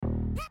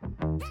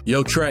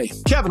Yo, Trey.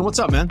 Kevin, what's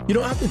up, man? You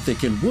know, I've been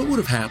thinking, what would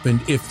have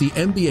happened if the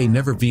NBA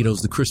never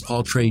vetoes the Chris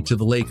Paul trade to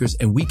the Lakers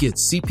and we get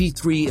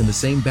CP3 in the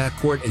same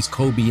backcourt as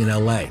Kobe in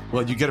LA?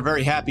 Well, you get a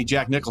very happy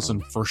Jack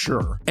Nicholson for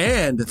sure.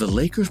 And the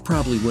Lakers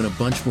probably win a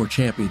bunch more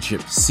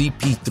championships.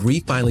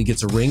 CP3 finally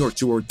gets a ring or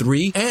 2 or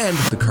 3, and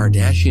the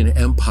Kardashian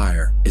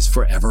empire is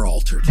forever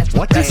altered.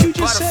 What did you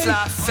just say?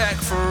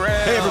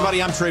 Hey,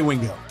 everybody, I'm Trey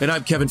Wingo. And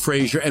I'm Kevin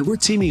Frazier, and we're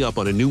teaming up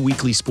on a new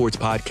weekly sports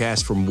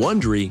podcast from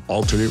Wondery,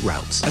 Alternate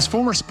Routes. As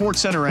former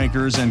Sports Center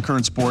anchors and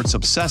current sports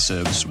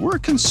obsessives, we're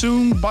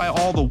consumed by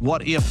all the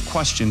what-if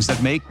questions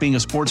that make being a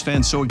sports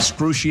fan so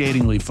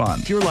excruciatingly fun.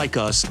 If you're like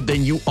us,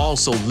 then you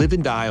also live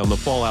and die on the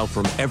fallout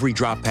from every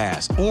drop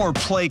pass. Or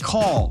play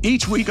call.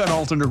 Each week on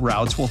Alternate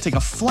Routes, we'll take a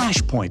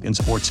flashpoint in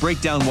sports,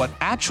 break down what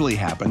actually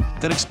happened,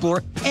 then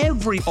explore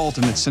every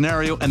alternate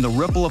scenario and the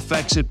ripple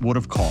effects it would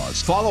have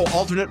caused. Follow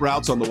Alternate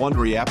Routes on the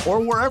Wondery app or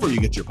wherever you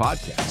get your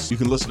podcasts. You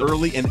can listen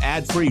early and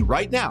ad-free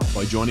right now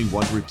by joining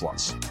Wondery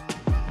Plus.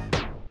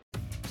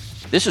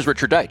 This is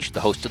Richard Deitch, the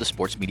host of the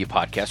Sports Media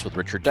Podcast with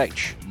Richard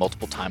Deitch.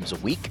 Multiple times a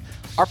week,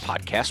 our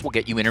podcast will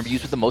get you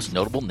interviews with the most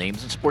notable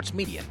names in sports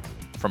media,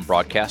 from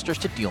broadcasters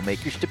to deal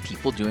makers to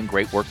people doing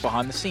great work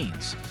behind the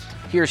scenes.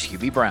 Here's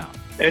Hubie Brown.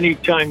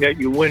 Anytime that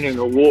you win an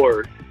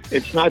award,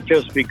 it's not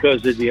just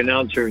because of the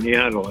announcer and the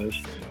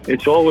analyst.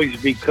 It's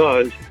always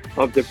because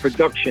of the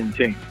production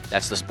team.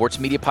 That's the Sports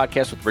Media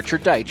Podcast with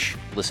Richard Deitch.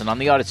 Listen on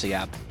the Odyssey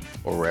app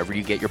or wherever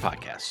you get your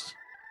podcasts.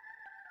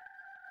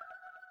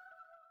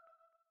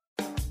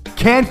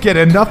 Can't get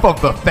enough of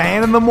the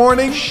fan in the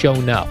morning?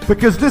 Shown up.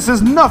 Because this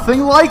is nothing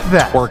like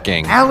that.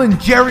 Working. Al and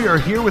Jerry are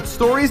here with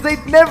stories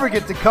they'd never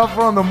get to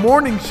cover on the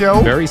morning show.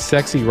 Very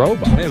sexy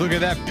robot. Hey, look at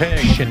that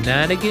pig.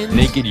 Shenanigans.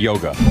 Naked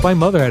yoga. My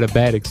mother had a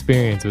bad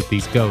experience with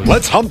these ghosts.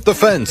 Let's hump the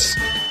fence.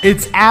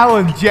 It's Al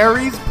and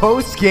Jerry's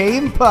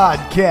post-game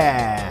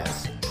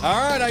podcast.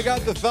 All right, I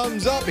got the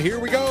thumbs up. Here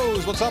we go.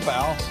 What's up,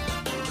 Al?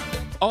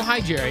 Oh,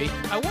 hi, Jerry.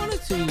 I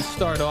wanted to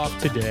start off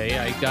today.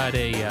 I got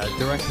a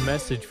direct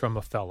message from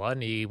a fella,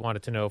 and he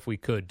wanted to know if we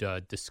could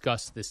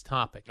discuss this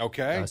topic.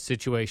 Okay.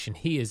 Situation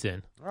he is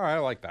in. All right, I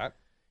like that.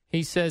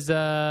 He says,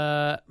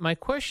 my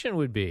question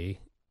would be,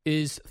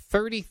 is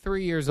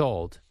 33 years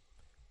old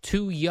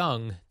too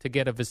young to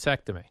get a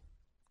vasectomy?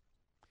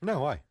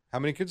 No, why? How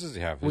many kids does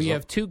he have? We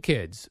have 2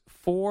 kids,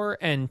 4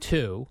 and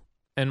 2,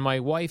 and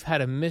my wife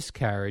had a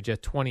miscarriage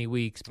at 20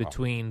 weeks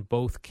between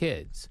both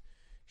kids.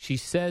 She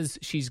says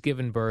she's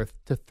given birth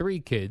to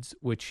 3 kids,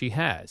 which she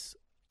has.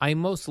 I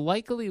most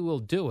likely will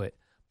do it,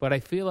 but I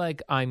feel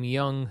like I'm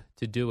young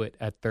to do it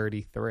at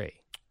 33.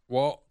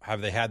 Well,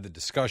 have they had the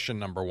discussion,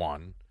 number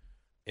one?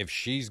 If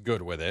she's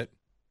good with it,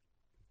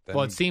 then,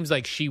 well, it seems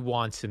like she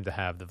wants him to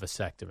have the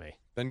vasectomy.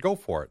 Then go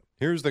for it.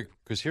 Here's the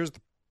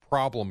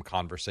problem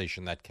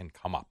conversation that can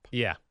come up.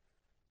 Yeah.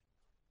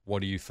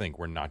 What do you think?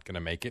 We're not going to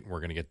make it, and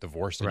we're going to get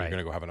divorced, and Right. you're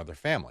going to go have another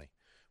family,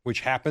 which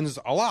happens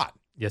a lot.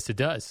 Yes, it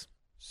does.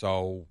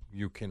 So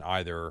you can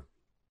either,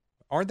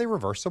 aren't they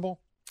reversible?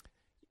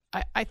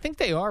 I think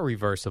they are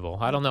reversible.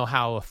 I don't know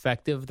how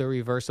effective the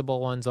reversible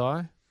ones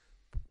are.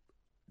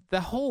 The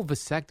whole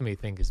vasectomy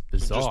thing is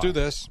bizarre. Just do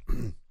this.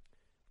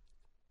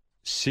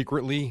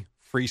 Secretly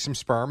freeze some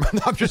sperm.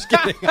 No, I'm just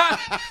kidding.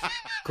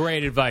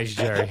 Great advice,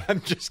 Jerry.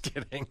 I'm just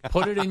kidding.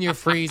 Put it in your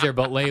freezer,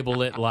 but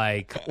label it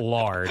like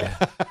lard.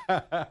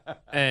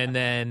 And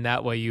then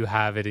that way you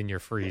have it in your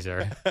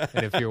freezer.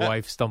 And if your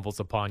wife stumbles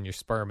upon your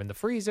sperm in the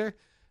freezer,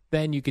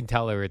 then you can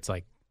tell her it's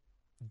like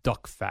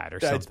duck fat or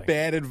That's something.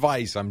 bad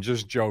advice. I'm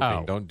just joking.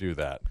 Oh. Don't do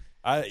that.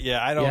 I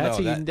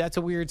don't know. That's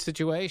a weird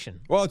situation.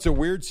 Well, it's a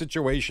weird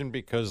situation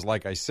because,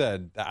 like I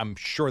said, I'm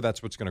sure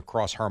that's what's going to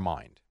cross her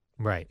mind.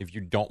 Right. If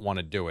you don't want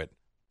to do it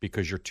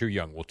because you're too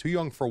young. Well, too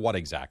young for what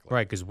exactly?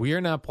 Right, because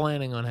we're not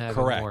planning on having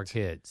Correct. more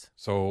kids.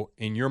 So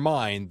in your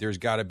mind, there's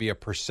got to be a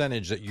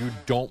percentage that you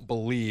don't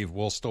believe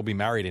will still be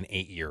married in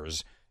 8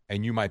 years,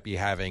 and you might be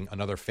having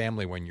another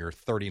family when you're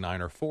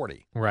 39 or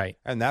 40. Right.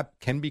 And that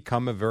can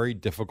become a very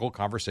difficult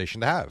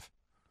conversation to have.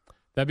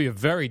 That'd be a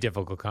very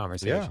difficult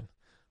conversation. Yeah.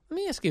 Let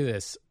me ask you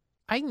this.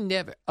 A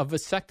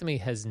vasectomy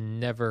has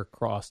never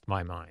crossed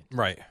my mind.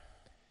 Right.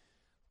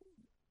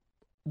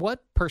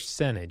 What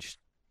percentage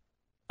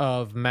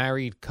of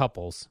married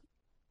couples,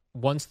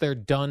 once they're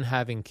done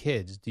having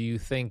kids, do you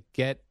think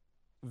get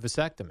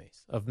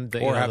vasectomies?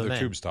 Or have their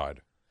tubes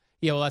tied?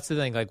 Yeah, well, that's the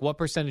thing. Like, what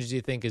percentage do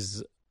you think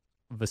is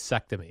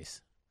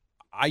vasectomies?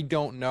 I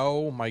don't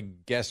know. My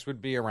guess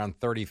would be around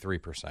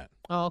 33%.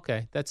 Oh,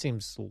 okay. That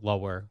seems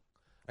lower.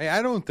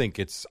 I don't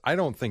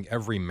think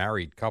every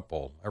married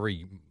couple,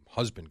 every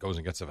husband goes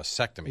and gets a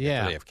vasectomy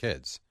after they have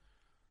kids.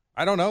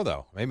 I don't know,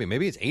 though.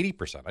 Maybe it's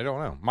 80%. I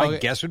don't know. My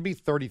guess would be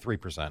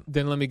 33%.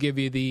 Then let me give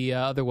you the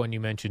other one you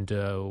mentioned,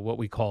 what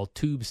we call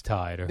tubes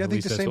tied, or Yeah, I at think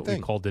least the that's same what we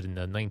thing. called it in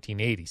the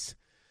 1980s.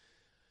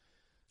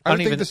 I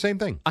think the same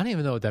thing. I don't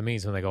even know what that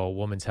means when they go, a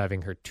woman's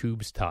having her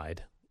tubes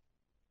tied.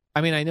 I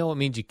mean, I know it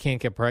means you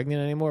can't get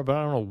pregnant anymore, but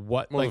I don't know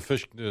what. Well, like, the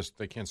fish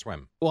they can't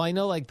swim. Well, I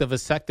know like the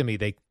vasectomy,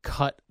 they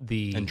cut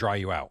the and dry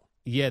you out.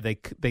 Yeah, they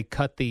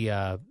cut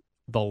the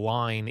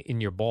line in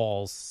your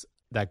balls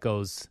that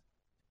goes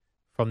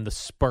from the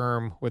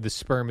sperm, where the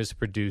sperm is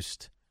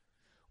produced.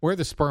 Where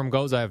the sperm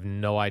goes, I have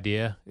no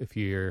idea. If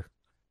you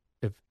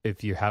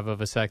have a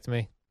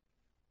vasectomy,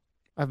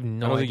 I have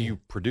no idea. I don't think you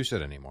produce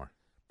it anymore.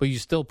 But you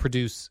still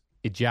produce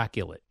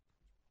ejaculate.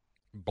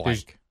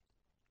 Blank.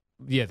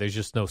 There's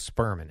just no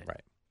sperm in it.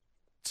 Right.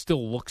 It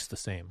still looks the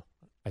same,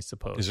 I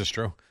suppose. Is this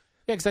true?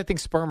 Yeah, because I think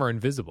sperm are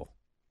invisible.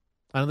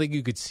 I don't think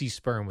you could see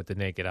sperm with the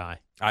naked eye.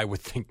 I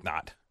would think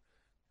not.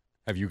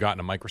 Have you gotten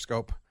a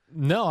microscope?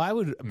 No, I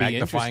would be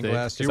magnifying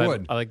glass. You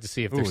would. I like to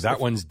see if there's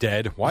that one's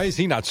dead. Why is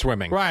he not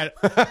swimming? Right.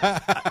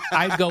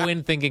 I'd go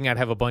in thinking I'd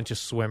have a bunch of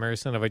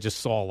swimmers, and if I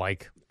just saw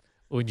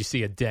when you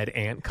see a dead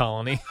ant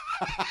colony,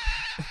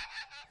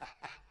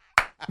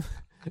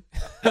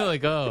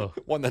 like, oh,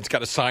 one that's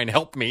got a sign,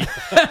 "Help me."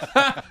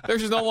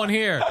 There's no one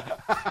here.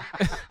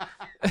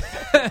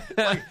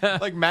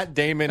 like Matt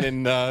Damon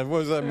in what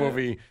was that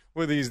movie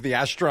where he's the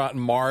astronaut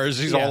in Mars?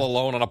 He's all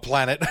alone on a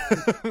planet.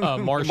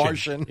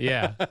 Martian.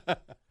 Yeah.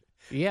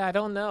 Yeah, I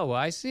don't know.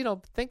 I see,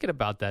 thinking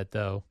about that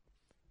though,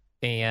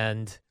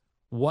 and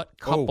what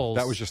couples? Oh,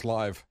 that was just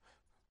live.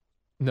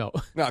 No,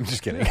 I'm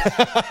just kidding.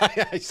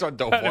 I saw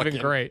Dope That'd walk have been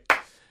in. great.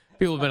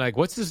 People have been like,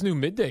 "What's this new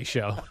midday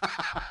show?"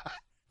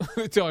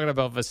 We're talking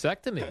about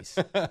vasectomies.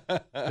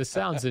 This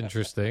sounds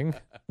interesting.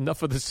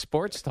 Enough of the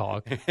sports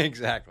talk.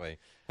 Exactly.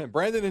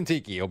 Brandon and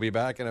Tiki will be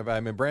back in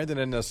about. Brandon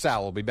and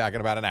Sal will be back in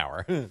about an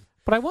hour.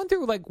 But I wonder,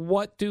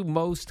 what do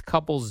most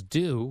couples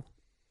do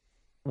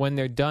when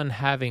they're done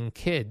having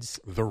kids?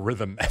 The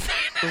rhythm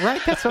method.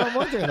 Right? That's what I'm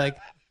wondering.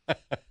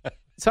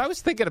 So I was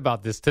thinking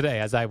about this today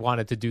as I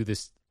wanted to do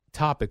this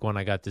topic when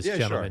I got this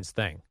gentleman's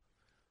thing.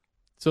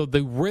 So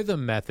the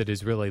rhythm method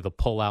is really the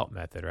pull-out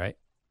method, right?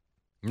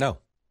 No.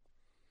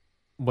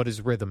 What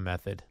is rhythm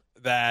method?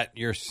 That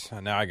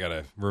now I got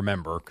to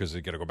remember because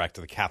I got to go back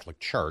to the Catholic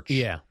Church.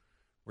 Yeah.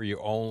 Where you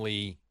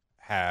only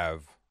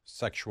have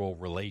sexual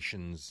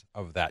relations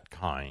of that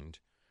kind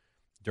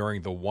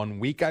during the 1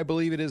 week, I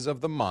believe it is, of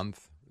the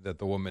month that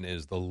the woman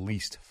is the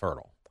least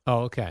fertile.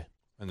 Oh, okay.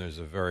 And there's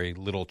a very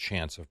little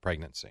chance of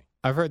pregnancy.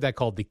 I've heard that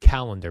called the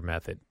calendar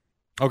method.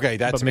 Okay,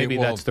 that's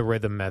the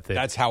rhythm method.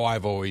 That's how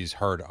I've always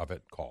heard of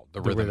it called,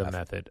 the rhythm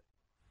method.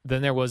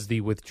 Then there was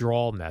the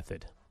withdrawal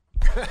method.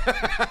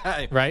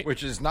 Right?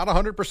 Which is not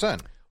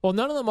 100%. Well,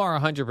 none of them are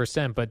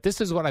 100%, but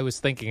this is what I was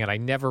thinking, and I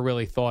never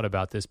really thought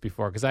about this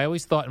before, because I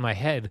always thought in my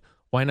head,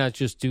 why not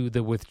just do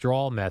the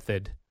withdrawal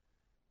method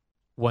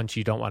once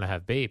you don't want to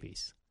have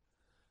babies?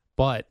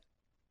 But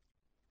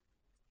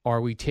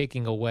are we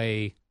taking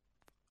away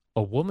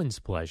a woman's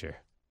pleasure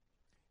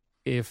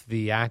if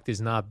the act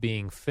is not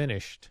being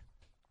finished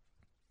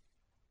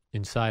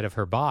inside of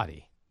her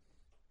body?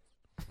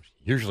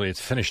 Usually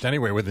it's finished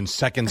anyway within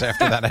seconds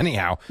after that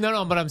anyhow.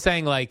 No, but I'm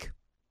saying,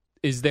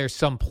 is there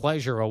some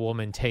pleasure a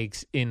woman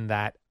takes in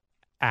that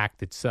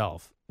act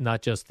itself,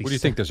 not just the... What do you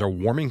think? There's a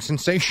warming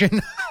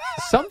sensation?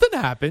 Something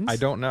happens. I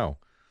don't know.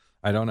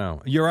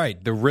 You're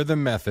right. The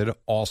rhythm method,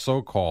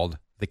 also called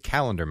the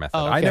calendar method.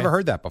 Oh, okay. I never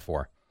heard that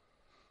before.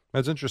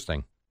 That's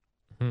interesting.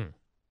 Hmm.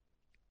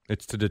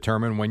 It's to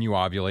determine when you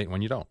ovulate and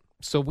when you don't.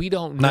 So we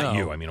don't know. Not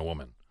you, I mean a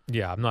woman.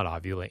 Yeah, I'm not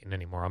ovulating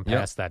anymore. I'm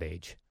past that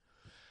age.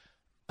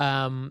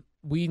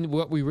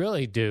 What we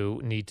really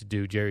need to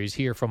do, Jerry, is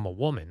hear from a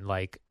woman.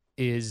 I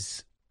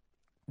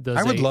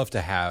would love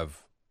to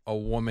have a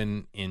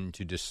woman in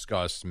to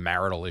discuss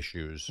marital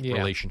issues,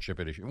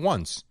 relationship issues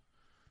once.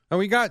 And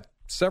we got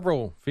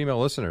several female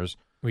listeners.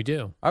 We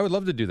do. I would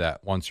love to do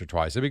that once or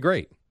twice. It'd be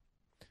great.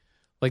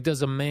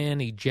 Does a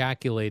man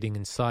ejaculating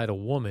inside a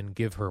woman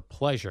give her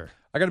pleasure?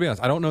 I got to be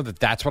honest. I don't know that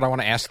that's what I want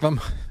to ask them.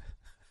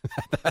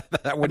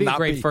 that would not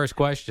be a great first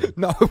question.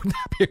 No, it would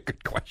not be a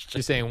good question.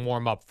 You're saying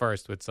warm up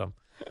first with some.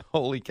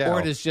 Holy cow.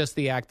 Or is just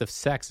the act of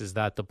sex, is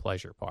that the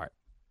pleasure part?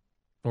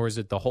 Or is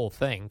it the whole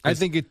thing? I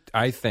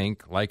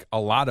think like a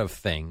lot of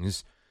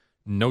things,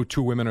 no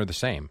two women are the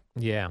same.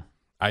 Yeah.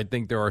 I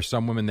think there are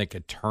some women that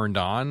get turned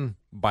on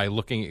by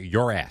looking at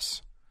your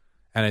ass.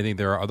 And I think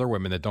there are other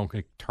women that don't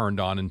get turned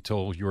on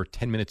until you're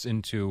 10 minutes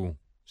into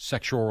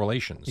sexual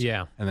relations.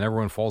 Yeah. And then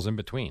everyone falls in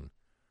between.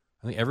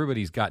 I think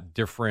everybody's got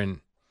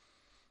different,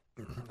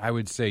 I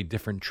would say,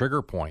 different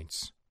trigger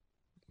points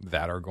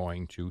that are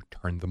going to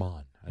turn them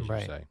on, as you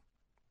say.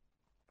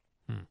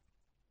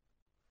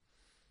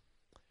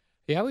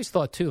 Yeah, I always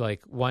thought, too,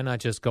 why not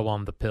just go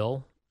on the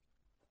pill?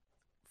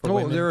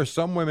 There are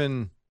some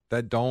women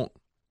that don't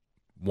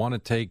want to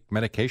take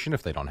medication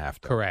if they don't have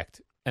to.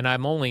 Correct. And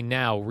I'm only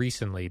now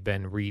recently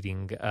been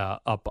reading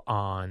up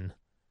on,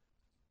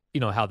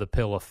 how the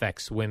pill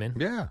affects women.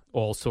 Yeah.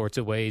 All sorts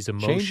of ways,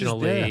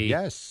 emotionally.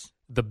 Yes.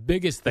 The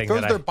biggest thing it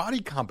throws their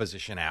body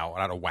composition out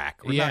of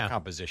whack. Or not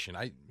composition.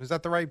 Is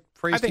that the right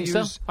phrase to use? I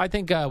think so. I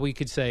think we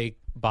could say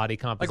body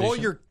composition. All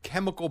your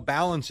chemical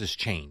balances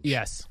change.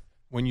 Yes.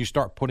 When you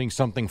start putting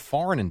something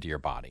foreign into your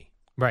body.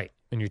 Right.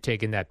 When you're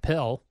taking that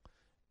pill.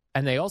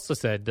 And they also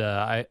said,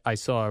 I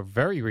saw a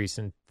very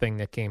recent thing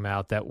that came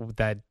out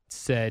that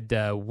said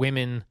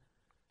women,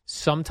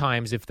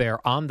 sometimes if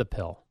they're on the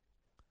pill,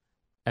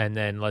 and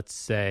then let's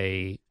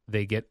say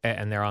they get,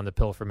 and they're on the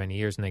pill for many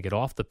years and they get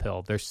off the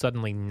pill, they're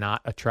suddenly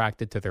not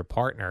attracted to their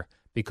partner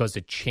because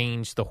it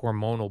changed the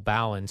hormonal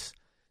balance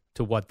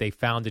to what they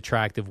found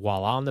attractive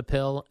while on the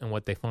pill and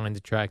what they find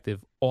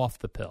attractive off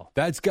the pill.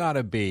 That's got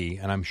to be,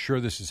 and I'm sure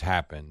this has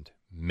happened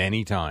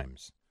many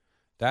times,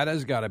 that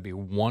has got to be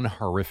one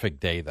horrific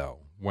day, though,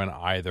 when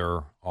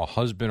either a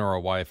husband or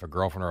a wife, a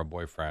girlfriend or a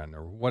boyfriend,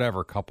 or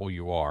whatever couple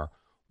you are,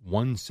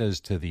 one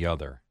says to the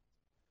other,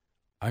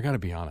 I got to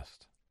be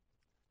honest,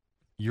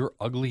 you're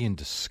ugly and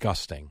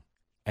disgusting,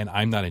 and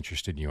I'm not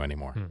interested in you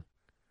anymore.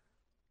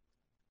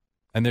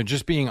 And they're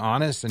just being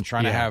honest and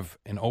trying to have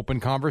an open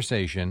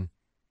conversation.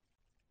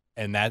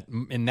 And that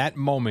in that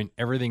moment,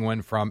 everything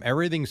went from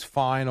everything's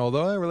fine,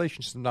 although the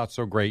relationship's not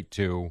so great,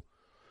 to,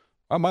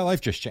 oh, my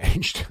life just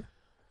changed.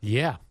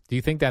 Yeah. Do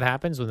you think that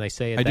happens when they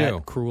say it I that do.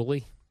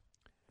 Cruelly?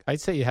 I'd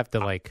say you have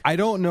to I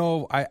don't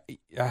know. I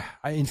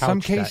in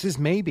some cases,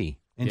 that. Maybe.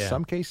 In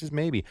some cases,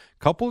 maybe.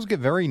 Couples get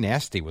very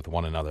nasty with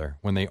one another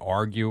when they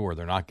argue or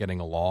they're not getting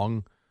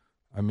along.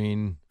 I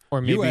mean,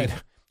 or maybe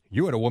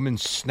you had a woman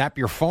snap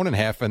your phone in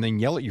half and then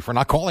yell at you for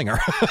not calling her.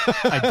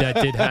 That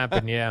did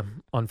happen, yeah.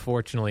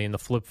 Unfortunately, in the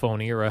flip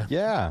phone era.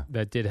 Yeah.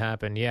 That did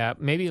happen, yeah.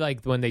 Maybe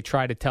like when they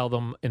try to tell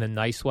them in a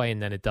nice way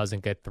and then it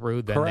doesn't get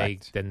through,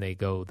 then they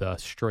go the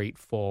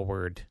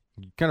straightforward.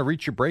 You kind of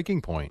reach your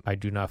breaking point. I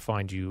do not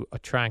find you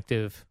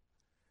attractive.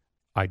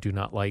 I do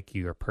not like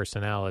your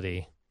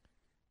personality.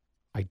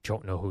 I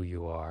don't know who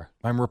you are.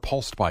 I'm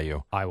repulsed by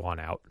you. I want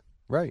out.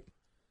 Right.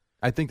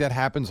 I think that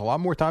happens a lot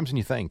more times than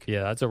you think.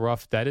 Yeah,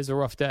 that is a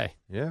rough day.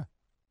 Yeah.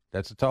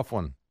 That's a tough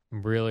one.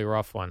 Really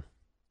rough one.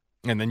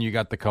 And then you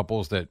got the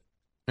couples that,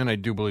 and I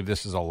do believe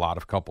this is a lot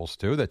of couples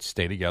too, that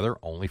stay together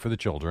only for the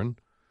children.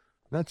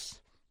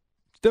 It's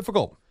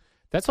difficult.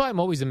 That's why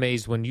I'm always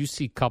amazed when you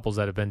see couples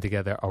that have been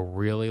together a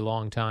really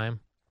long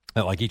time.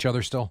 That like each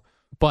other still?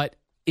 But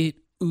it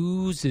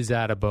oozes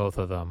out of both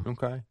of them.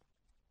 Okay.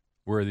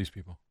 Where are these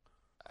people?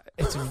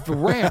 It's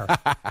rare.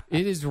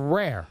 It is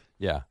rare.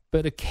 Yeah.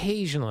 But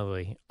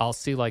occasionally I'll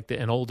see like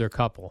an older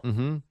couple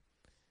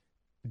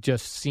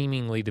just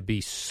seemingly to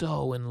be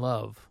so in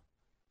love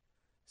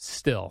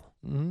still.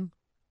 Mm-hmm.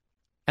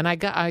 And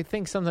I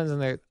think sometimes in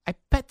there, I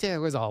bet there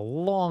was a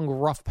long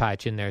rough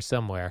patch in there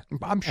somewhere.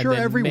 I'm sure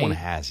everyone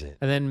has it.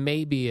 And then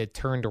maybe it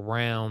turned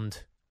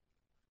around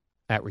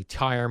at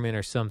retirement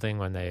or something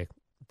when they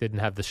didn't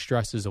have the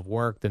stresses of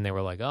work. Then they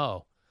were like,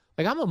 oh,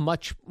 like I'm a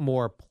much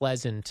more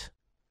pleasant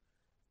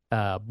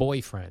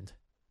boyfriend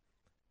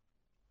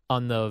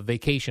on the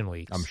vacation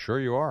weeks. I'm sure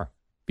you are.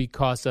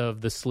 Because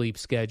of the sleep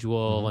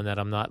schedule and that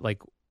I'm not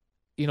like,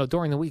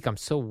 during the week I'm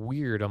so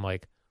weird. I'm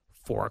like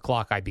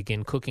 4:00 I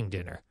begin cooking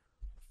dinner.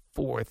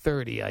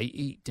 4:30 I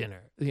eat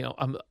dinner.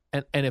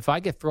 And if I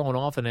get thrown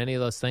off in any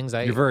of those things,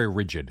 you're very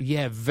rigid.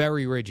 Yeah,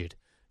 very rigid.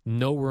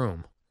 No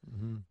room.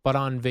 Mm-hmm. But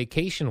on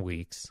vacation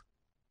weeks,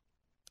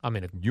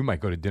 you might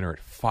go to dinner at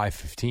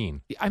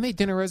 5:15. I made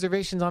dinner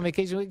reservations on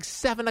vacation week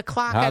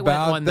 7:00. How I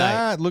about went one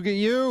that? night. Look at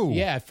you.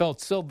 Yeah, it felt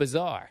so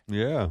bizarre.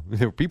 Yeah,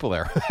 there were people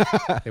there.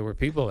 There were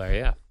people there.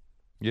 Yeah.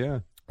 Yeah.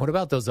 What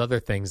about those other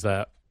things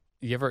that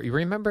you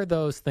remember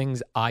those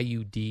things,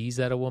 IUDs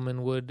that a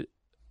woman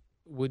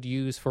would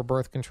use for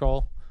birth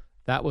control?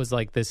 That was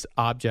like this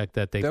object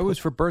that they was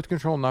for birth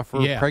control, not for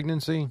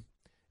pregnancy.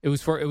 It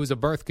was a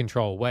birth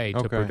control way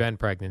to prevent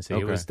pregnancy.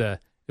 Okay.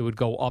 It would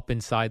go up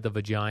inside the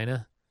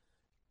vagina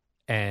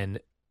and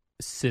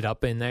sit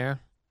up in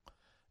there.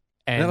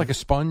 And isn't that like a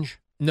sponge?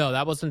 No,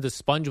 that wasn't the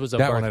sponge. Was a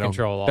birth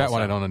control. That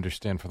one I don't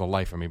understand for the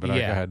life of me. But go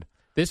ahead.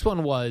 This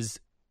one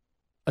was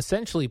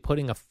essentially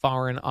putting a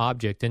foreign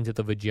object into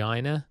the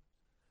vagina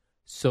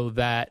so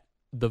that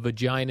the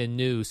vagina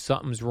knew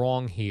something's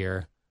wrong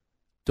here.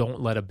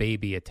 Don't let a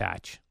baby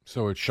attach.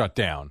 So it shut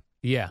down.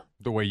 Yeah.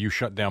 The way you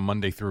shut down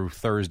Monday through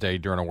Thursday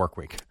during a work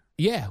week.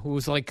 Yeah, it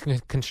was like a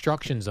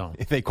construction zone.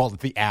 They called it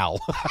the OWL.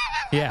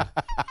 Yeah,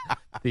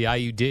 the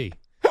IUD.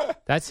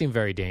 That seemed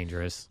very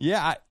dangerous.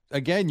 Yeah,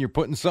 again, you're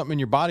putting something in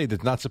your body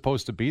that's not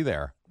supposed to be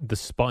there. The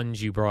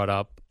sponge you brought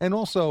up. And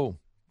also,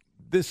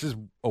 this is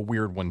a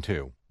weird one,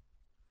 too.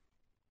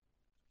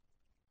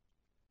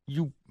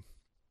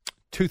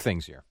 Two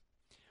things here.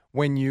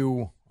 When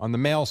you, on the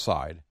male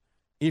side,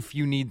 if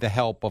you need the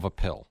help of a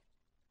pill,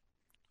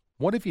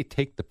 what if you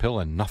take the pill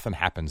and nothing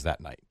happens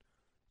that night?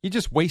 You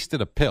just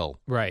wasted a pill.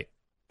 Right.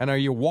 And are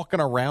you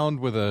walking around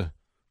with a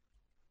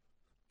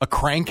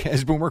crank,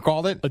 as Boomer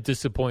called it? A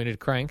disappointed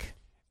crank.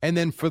 And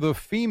then for the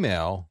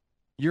female,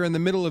 you're in the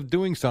middle of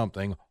doing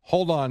something.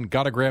 Hold on,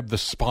 got to grab the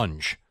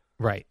sponge.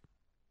 Right.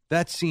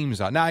 That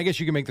seems odd. Now, I guess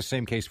you can make the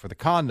same case for the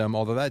condom,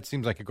 although that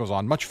seems like it goes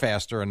on much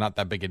faster and not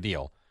that big a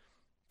deal.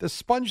 The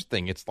sponge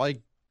thing, it's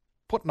like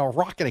putting a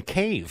rock in a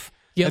cave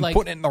and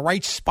putting it in the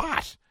right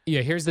spot.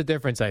 Yeah, here's the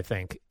difference, I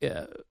think.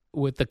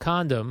 With the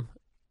condom,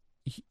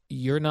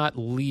 you're not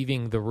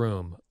leaving the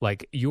room.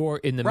 Like, you're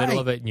in the middle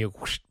of it and you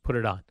whoosh, put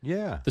it on.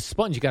 Yeah. The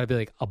sponge, you got to be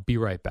like, I'll be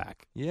right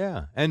back.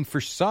 Yeah. And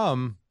for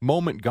some,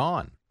 moment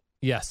gone.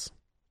 Yes.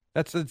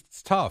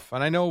 It's tough.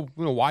 And I know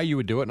why you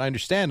would do it, and I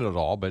understand it at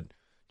all, but it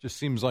just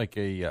seems like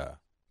a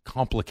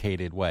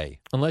complicated way.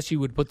 Unless you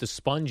would put the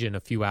sponge in a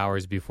few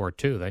hours before,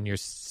 too. Then you're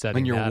setting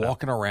When you're that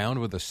walking around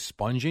with a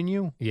sponge in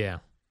you? Yeah.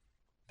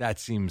 That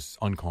seems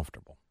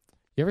uncomfortable.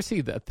 You ever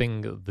see that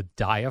thing, the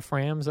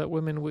diaphragms that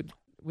women would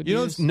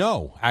use?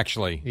 No,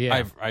 actually.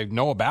 Yeah. I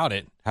know about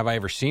it. Have I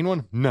ever seen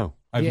one? No.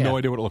 I have no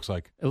idea what it looks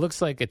like. It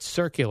looks like it's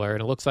circular,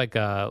 and it looks like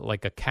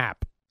a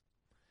cap.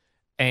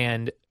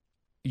 And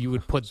you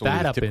would put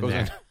that up in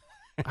there.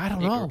 I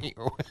don't know.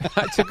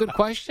 That's a good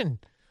question.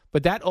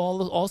 But that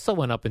also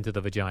went up into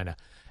the vagina.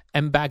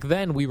 And back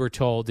then, we were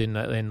told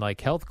in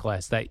like health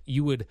class that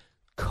you would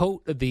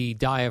coat the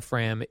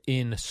diaphragm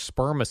in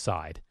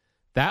spermicide.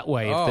 That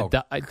way, if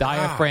the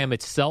diaphragm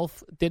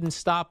itself didn't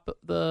stop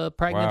the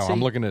pregnancy, wow,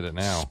 I'm looking at it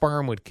now.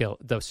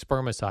 The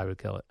spermicide would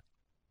kill it.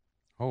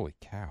 Holy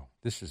cow.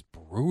 This is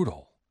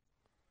brutal.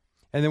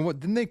 And then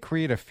didn't they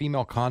create a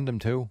female condom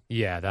too?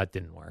 Yeah, that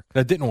didn't work.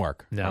 That didn't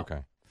work? No. Okay.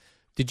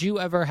 Did you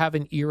ever have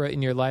an era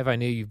in your life? I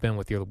know you've been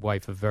with your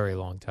wife a very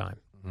long time.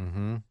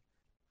 Mm-hmm.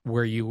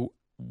 Where you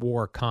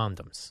wore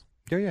condoms.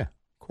 Yeah,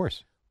 of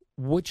course.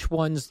 Which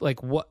ones,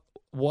 like what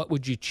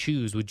would you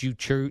choose? Would you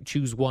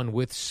choose one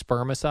with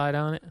spermicide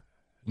on it?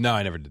 No,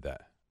 I never did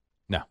that.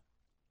 No.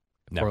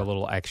 Never. For a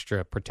little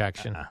extra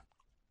protection?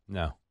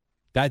 No.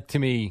 That, to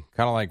me,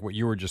 kind of like what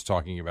you were just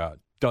talking about,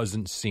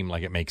 doesn't seem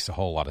like it makes a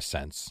whole lot of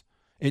sense.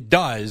 It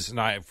does,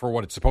 and for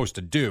what it's supposed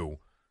to do,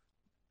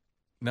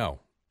 no.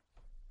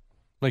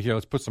 Like,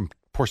 let's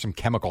pour some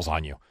chemicals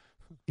on you.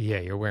 Yeah,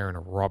 you're wearing a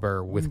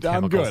rubber with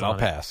chemicals I'm good. I'll it.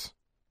 pass.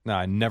 No,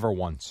 I never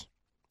once.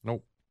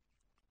 Nope.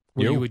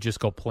 You would just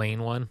go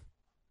plain one?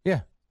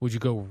 Yeah. Would you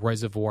go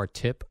reservoir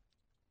tip?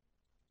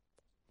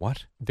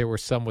 What? There were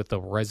some with the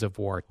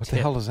reservoir tip. What the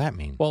hell does that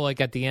mean? Well,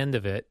 like at the end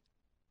of it,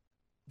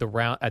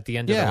 at the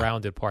end of the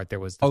rounded part, there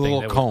was the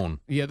little cone.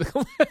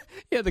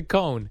 The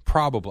cone.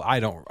 Probably.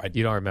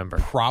 You don't remember?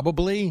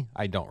 Probably.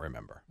 I don't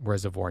remember.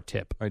 Reservoir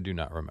tip. I do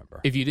not remember.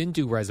 If you didn't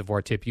do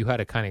reservoir tip, you had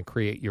to kind of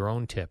create your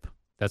own tip.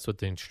 That's what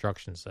the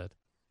instructions said.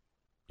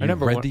 I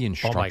remember read the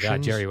instructions? Oh, my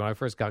God, Jerry, when I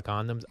first got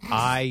condoms,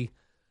 I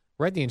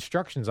read the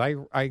instructions.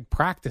 I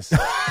practiced.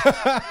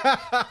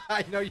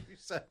 I know you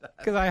said that.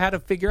 Because I had to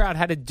figure out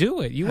how to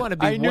do it. You want to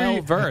be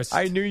well-versed.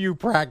 I knew you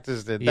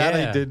practiced it. That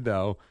I did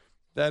know.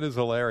 That is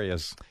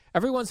hilarious.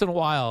 Every once in a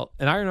while,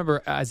 and I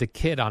remember as a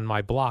kid on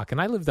my block,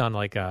 and I lived on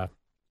like a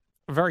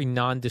very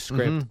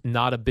nondescript,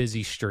 not a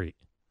busy street.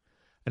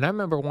 And I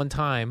remember one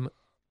time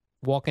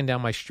walking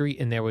down my street,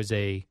 and there was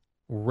a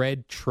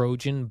red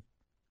Trojan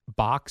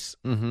box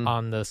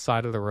on the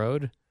side of the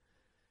road.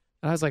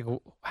 And I was like,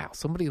 wow,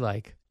 somebody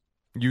like...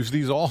 Use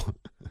these all?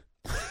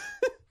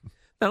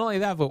 Not only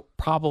that, but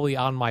probably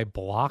on my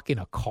block in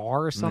a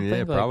car or something.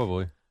 Yeah,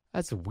 probably.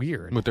 That's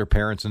weird. With their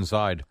parents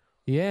inside.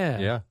 Yeah.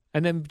 Yeah.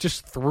 And then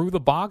just threw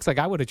the box. Like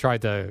I would have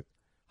tried to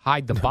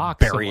hide the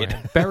box. Bury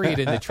it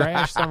in the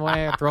trash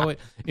somewhere. Throw it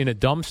in a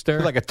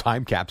dumpster. Like a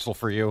time capsule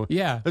for you.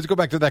 Yeah. Let's go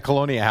back to that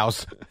Colonia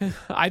house.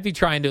 I'd be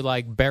trying to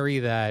like bury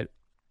that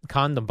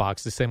condom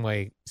box the same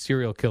way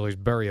serial killers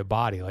bury a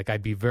body. Like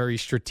I'd be very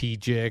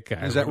strategic.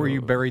 Is that where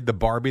you buried the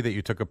Barbie that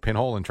you took a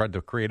pinhole and tried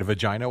to create a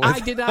vagina with? I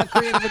did not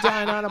create a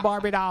vagina on a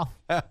Barbie doll.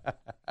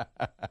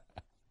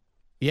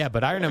 Yeah,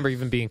 but I remember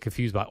even being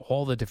confused about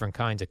all the different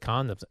kinds of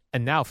condoms.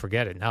 And now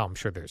forget it. Now I'm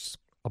sure there's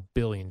a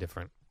billion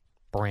different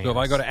brands. So if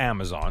I go to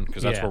Amazon,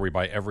 because that's where we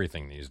buy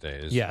everything these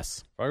days.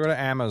 Yes. If I go to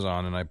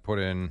Amazon and I put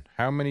in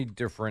how many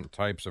different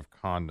types of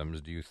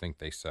condoms do you think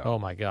they sell? Oh,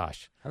 my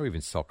gosh. How do we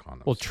even sell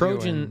condoms? Well,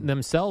 Trojan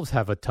themselves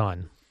have a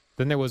ton.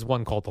 Then there was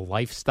one called the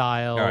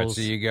Lifestyles. All right,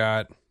 so you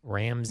got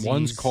Ramsey's.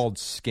 One's called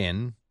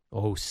Skin.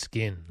 Oh,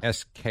 Skin.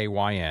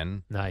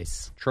 SKYN.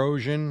 Nice.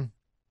 Trojan.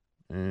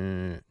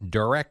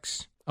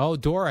 Durex. Oh,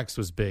 Durex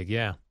was big,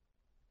 yeah.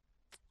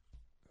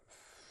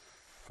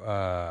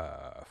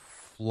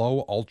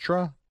 Flow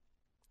Ultra.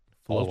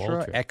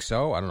 Ultra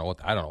XO. I don't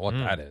know what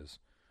that is.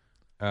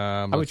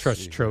 I would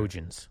trust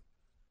Trojans.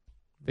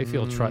 They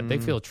feel trustworthy.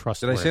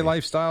 Did I say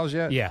Lifestyles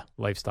yet? Yeah,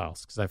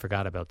 Lifestyles, because I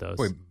forgot about those.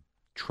 Wait,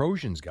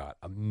 Trojan's got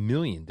a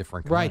million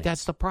different kinds. Right,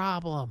 that's the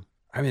problem.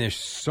 I mean, there's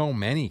so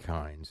many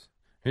kinds.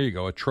 Here you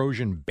go, a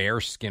Trojan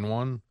bear skin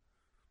one.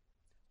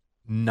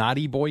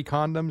 Naughty Boy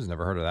condoms.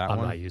 Never heard of that one.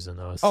 I'm not using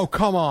those. Oh,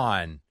 come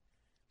on.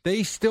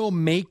 They still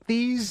make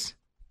these?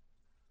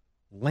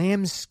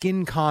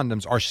 Lambskin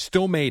condoms are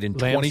still made in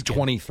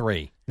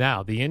 2023.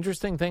 Now, the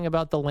interesting thing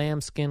about the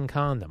lambskin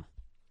condom,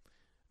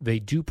 they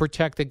do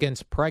protect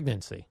against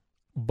pregnancy,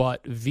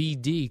 but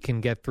VD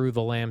can get through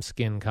the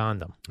lambskin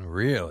condom.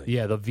 Really?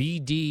 Yeah, the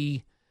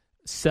VD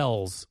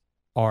cells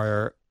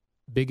are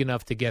big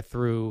enough to get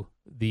through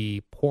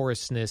the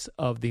porousness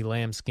of the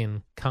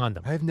lambskin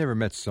condom. I've never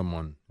met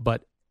someone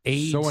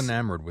AIDS, so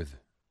enamored with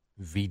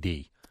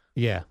VD.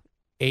 Yeah,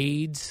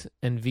 AIDS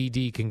and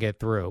VD can get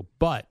through,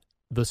 but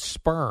the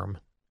sperm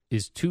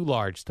is too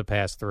large to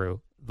pass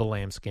through the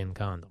lambskin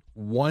condom.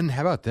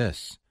 How about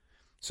this?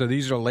 So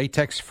these are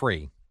latex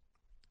free.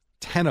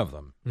 10 of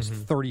them is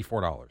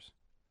 $34.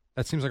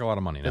 That seems like a lot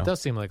of money, no? It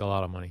does seem like a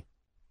lot of money.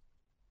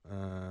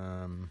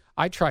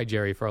 I tried,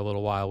 Jerry, for a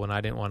little while when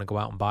I didn't want to go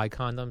out and buy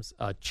condoms,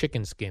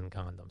 chicken skin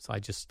condoms. I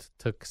just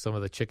took some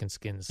of the chicken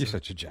skins. You're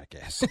such a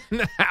jackass. In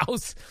the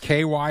house.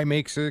 KY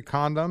makes a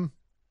condom.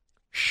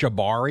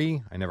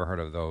 Shibari, I never heard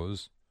of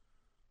those.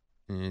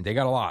 They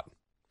got a lot.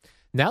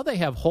 Now they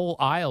have whole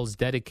aisles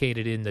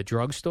dedicated in the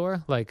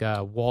drugstore, like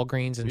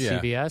Walgreens and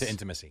CVS. To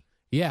intimacy.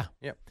 Yeah.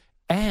 Yep.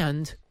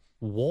 And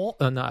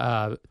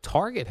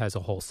Target has a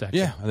whole section.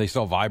 Yeah, they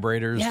sell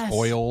vibrators,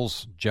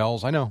 oils,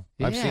 gels. I know.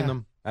 I've seen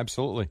them.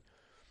 Absolutely.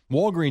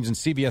 Walgreens and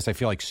CVS, I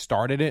feel like,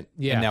 started it,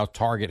 and now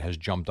Target has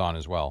jumped on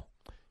as well.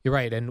 You're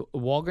right. And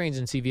Walgreens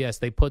and CVS,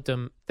 they put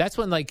them. That's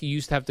when, like, you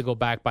used to have to go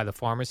back by the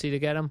pharmacy to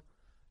get them.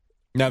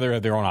 Now they're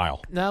at their own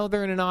aisle. Now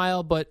they're in an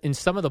aisle, but in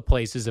some of the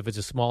places, if it's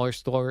a smaller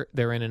store,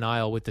 they're in an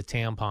aisle with the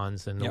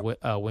tampons and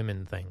the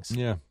women things.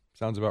 Yeah,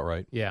 sounds about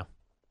right. Yeah.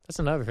 That's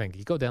another thing.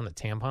 You go down the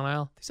tampon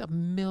aisle, there's a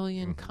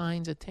million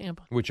kinds of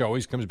tampons. Which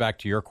always comes back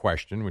to your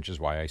question, which is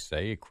why I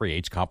say it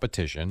creates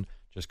competition.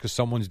 Just because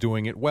someone's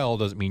doing it well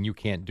doesn't mean you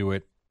can't do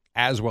it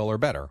as well or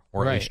better,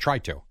 or at least try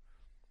to.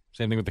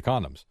 Same thing with the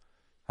condoms.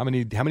 How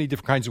many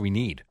different kinds do we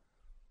need?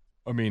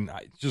 I mean,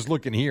 just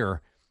looking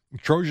here,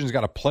 Trojan's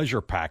got a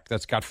pleasure pack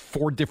that's got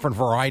 4 different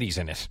varieties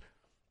in it.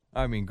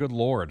 I mean, good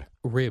Lord.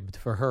 Ribbed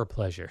for her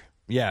pleasure.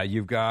 Yeah,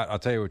 you've got, I'll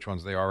tell you which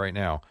ones they are right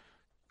now.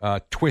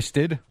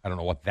 Twisted. I don't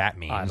know what that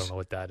means. I don't know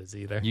what that is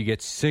either. You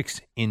get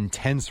 6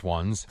 intense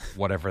ones,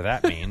 whatever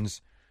that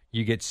means.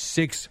 You get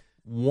 6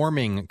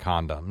 warming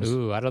condoms.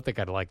 Ooh, I don't think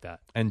I'd like that.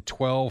 And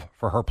 12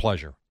 for her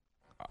pleasure.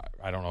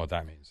 I don't know what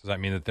that means. Does that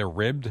mean that they're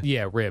ribbed?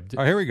 Yeah, ribbed.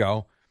 Oh, here we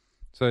go.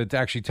 So it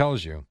actually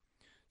tells you.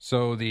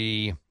 So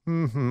the,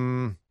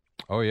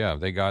 oh yeah,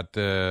 they got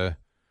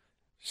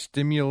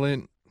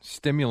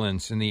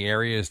stimulants in the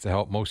areas to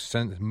help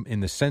in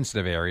the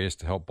sensitive areas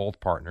to help both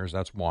partners.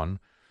 That's one.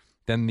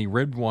 Then the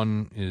ribbed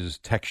one is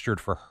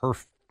textured for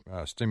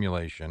her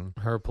stimulation.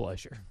 Her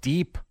pleasure.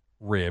 Deep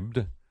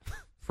ribbed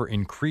for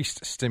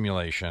increased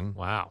stimulation.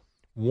 Wow.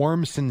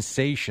 Warm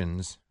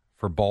sensations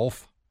for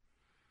both.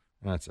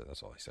 And that's it.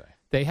 That's all they say.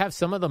 They have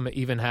some of them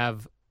even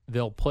have,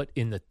 they'll put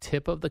in the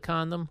tip of the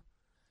condom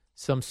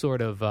some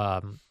sort of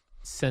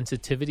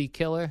sensitivity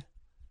killer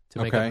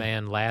to make a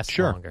man last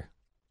longer.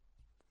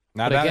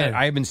 Now, that,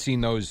 I haven't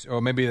seen those.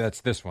 Oh, maybe that's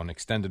this one,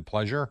 Extended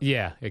Pleasure.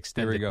 Yeah,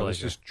 Extended Pleasure. There we go.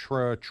 This is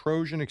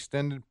Trojan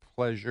Extended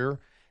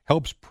Pleasure.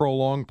 Helps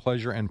prolong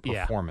pleasure and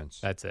performance.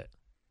 Yeah, that's it.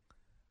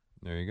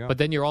 There you go. But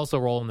then you're also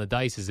rolling the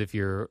dice as if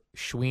your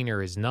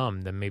schweener is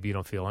numb, then maybe you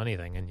don't feel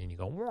anything, and then you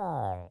go,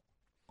 whoa.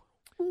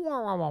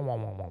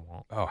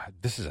 Oh,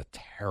 this is a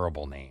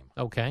terrible name.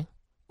 Okay.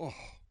 Oh,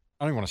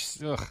 I don't even want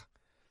to.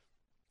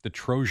 The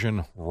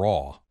Trojan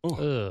Raw.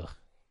 Ugh.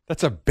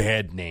 That's a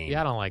bad name.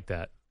 Yeah, I don't like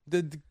that.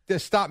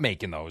 Stop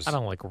making those. I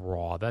don't like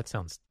raw. That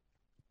sounds.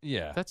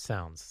 Yeah. That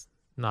sounds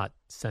not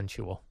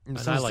sensual. And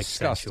I like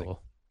disgusting.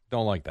 sensual.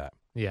 Don't like that.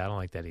 Yeah, I don't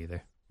like that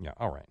either. Yeah.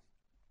 All right.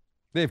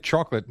 They have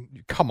chocolate.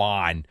 Come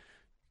on,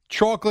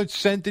 chocolate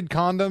scented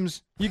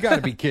condoms. You got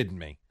to be kidding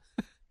me.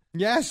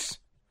 Yes.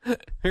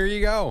 Here you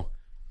go.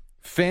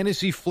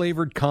 Fantasy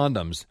flavored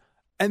condoms.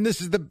 And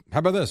this is how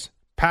about this?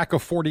 Pack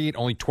of 48,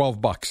 only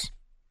 $12.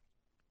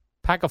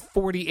 Pack of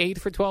 48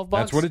 for $12?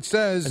 That's what it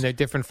says. And they're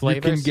different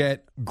flavors? You can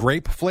get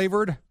grape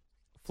flavored.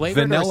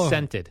 Flavored vanilla. Or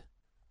scented?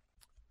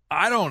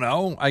 I don't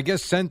know. I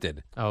guess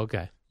scented. Oh,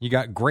 okay. You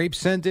got grape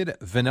scented,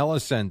 vanilla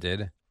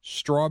scented,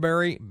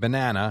 strawberry,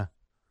 banana,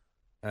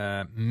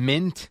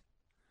 mint.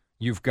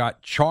 You've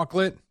got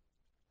chocolate.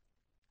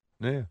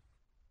 Yeah.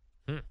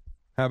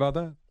 How about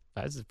that?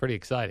 That's pretty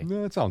exciting.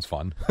 Yeah, that sounds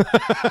fun.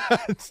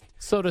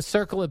 So to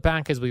circle it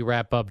back as we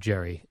wrap up,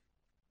 Jerry,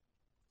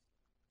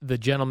 the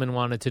gentleman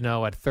wanted to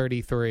know at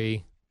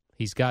 33,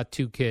 he's got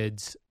 2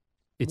 kids.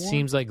 It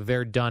seems like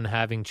they're done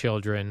having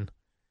children.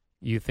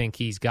 You think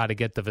he's got to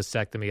get the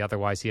vasectomy,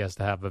 otherwise he has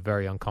to have a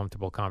very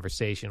uncomfortable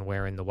conversation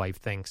wherein the wife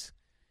thinks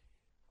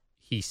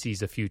he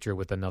sees a future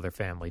with another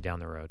family down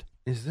the road.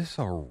 Is this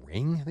a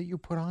ring that you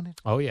put on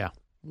it? Oh, yeah.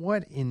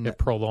 What in It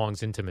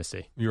prolongs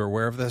intimacy. You're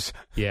aware of this?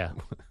 Yeah.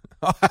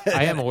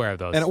 I am aware of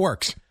those. And it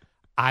works.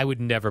 I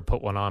would never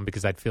put one on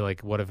because I'd feel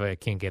like, what if I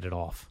can't get it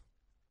off?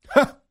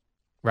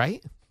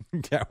 Right?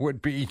 That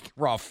would be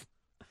rough.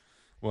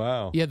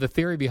 Wow. Yeah, the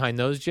theory behind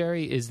those,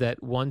 Jerry, is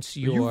that once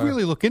you're... You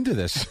really look into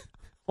this.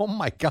 Oh,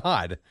 my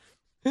God.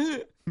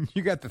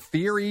 You got the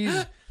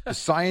theories, the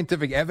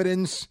scientific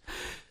evidence.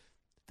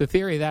 The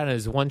theory of that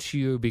is once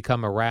you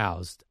become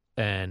aroused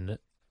and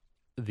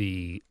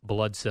the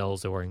blood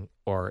cells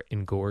are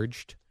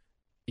engorged,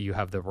 you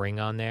have the ring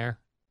on there,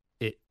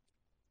 it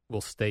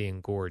will stay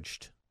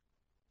engorged.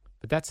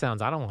 But that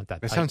sounds... I don't want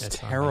that. That sounds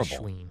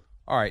terrible.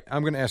 All right,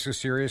 I'm going to ask a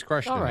serious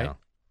question now.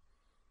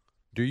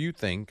 Do you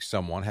think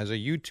someone has a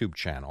YouTube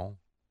channel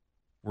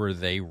where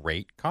they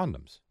rate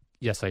condoms?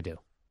 Yes, I do.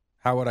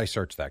 How would I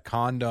search that?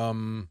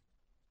 Condom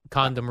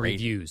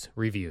reviews.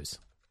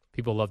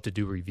 People love to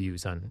do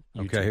reviews on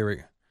YouTube. Okay, here we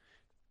go.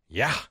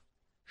 Yeah,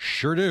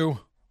 sure do.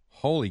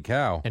 Holy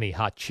cow. Any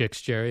hot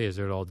chicks, Jerry? Is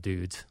it all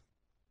dudes?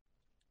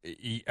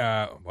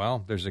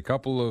 Well, there's a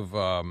couple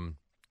of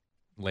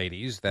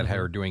ladies that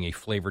are doing a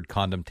flavored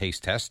condom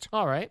taste test.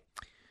 All right.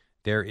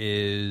 There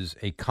is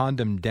a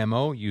condom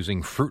demo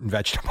using fruit and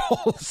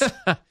vegetables.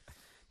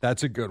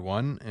 That's a good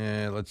one.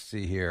 Let's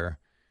see here.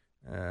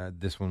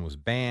 This one was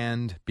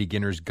banned.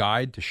 Beginner's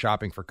Guide to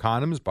Shopping for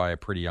Condoms by a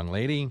pretty young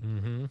lady.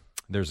 Mm-hmm.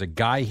 There's a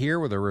guy here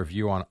with a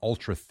review on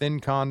ultra-thin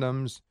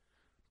condoms.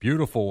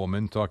 Beautiful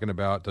woman talking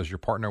about, does your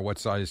partner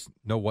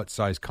know what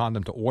size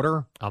condom to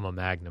order? I'm a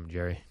Magnum,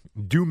 Jerry.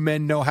 Do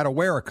men know how to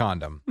wear a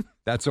condom?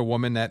 That's a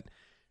woman that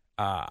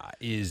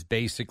is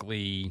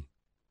basically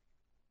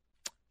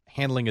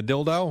handling a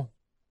dildo,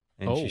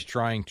 and she's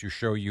trying to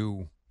show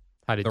you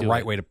how to the do right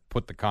it. way to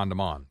put the condom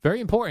on.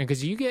 Very important,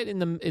 because you get in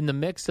the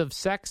mix of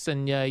sex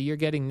and you're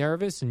getting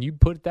nervous, and you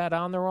put that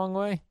on the wrong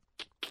way,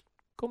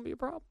 gonna be a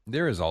problem.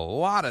 There is a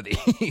lot of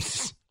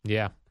these.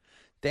 Yeah.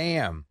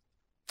 Damn.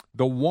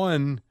 The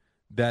one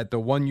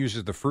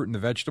uses the fruit and the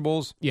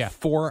vegetables. Yeah.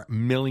 4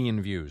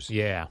 million views.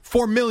 Yeah.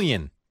 4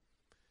 million.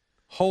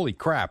 Holy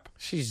crap.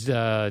 She's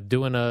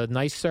doing a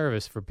nice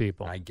service for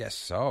people. I guess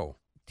so.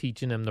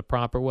 Teaching them the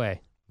proper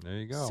way. There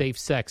you go. Safe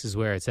sex is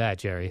where it's at,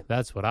 Jerry.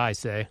 That's what I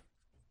say.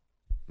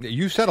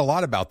 You said a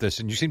lot about this,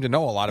 and you seem to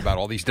know a lot about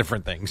all these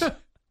different things. All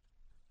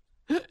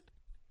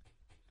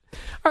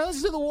right,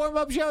 let's do the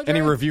warm-up show, Jerry.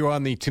 Any review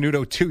on the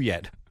Tenuto 2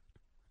 yet?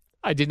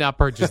 I did not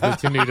purchase the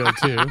Tenuto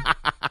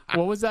 2.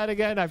 What was that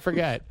again? I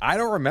forget. I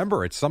don't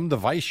remember. It's some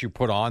device you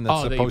put on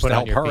that's that you supposed put to on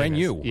help your her and penis.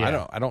 you.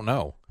 Yeah. I don't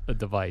know. A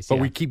device, But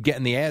yeah. we keep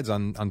getting the ads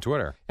on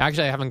Twitter.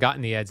 Actually, I haven't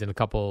gotten the ads in a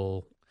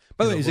couple.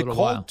 By the way, is it little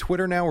called while.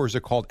 Twitter now, or is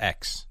it called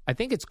X? I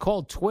think it's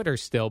called Twitter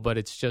still, but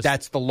it's just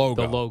That's the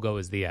logo. The logo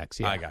is the X.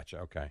 Yeah. I gotcha.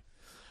 Okay.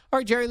 All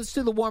right, Jerry, let's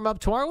do the warm up.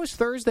 Tomorrow is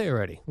Thursday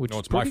already. Which No,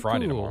 is it's my pretty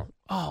Friday cool. tomorrow.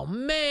 Oh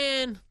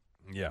man,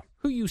 Yeah.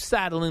 who you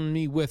saddling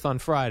me with on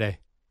Friday?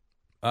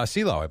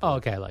 CeeLo, I believe. Oh,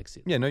 okay, I like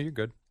CeeLo. Yeah, no, you're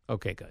good.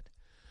 Okay, good.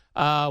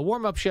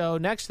 Warm up show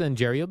next. Then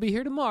Jerry will be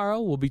here tomorrow.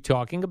 We'll be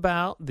talking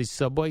about the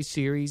Subway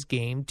Series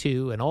Game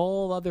 2 and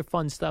all other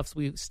fun stuff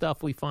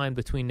we find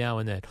between now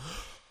and then.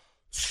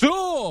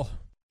 So.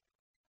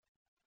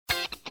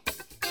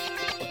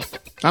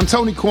 I'm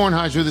Tony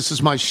Kornheiser. This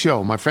is my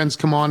show. My friends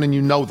come on and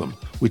you know them.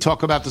 We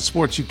talk about the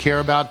sports you care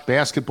about,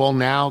 basketball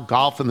now,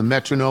 golf, and the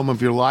metronome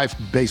of your life,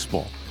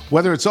 baseball.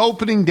 Whether it's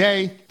opening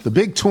day, the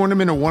big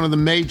tournament, or one of the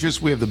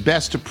majors, we have the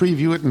best to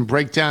preview it and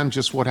break down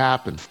just what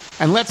happened.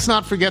 And let's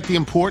not forget the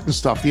important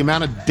stuff, the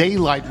amount of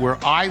daylight where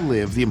I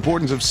live, the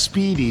importance of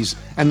Speedies,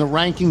 and the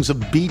rankings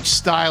of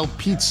beach-style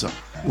pizza.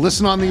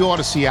 Listen on the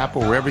Odyssey app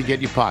or wherever you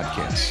get your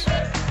podcasts.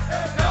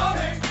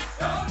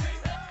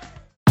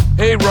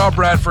 Hey, Rob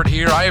Bradford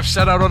here. I have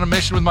set out on a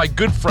mission with my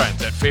good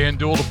friends at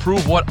FanDuel to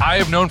prove what I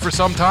have known for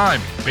some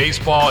time.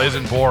 Baseball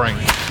isn't boring.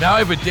 Now I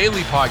have a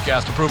daily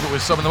podcast to prove it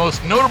with some of the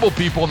most notable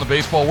people in the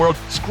baseball world,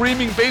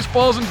 screaming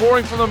baseball isn't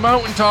boring from the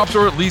mountaintops,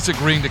 or at least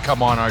agreeing to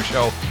come on our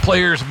show.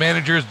 Players,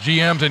 managers,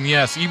 GMs, and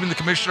yes, even the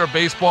commissioner of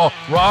baseball,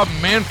 Rob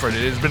Manfred.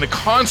 It has been a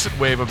constant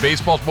wave of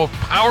baseball's most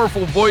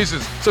powerful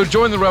voices. So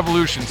join the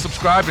revolution.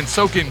 Subscribe and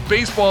soak in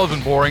Baseball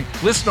Isn't Boring.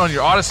 Listen on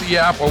your Odyssey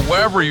app or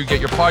wherever you get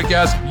your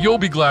podcast. You'll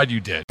be glad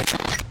you did.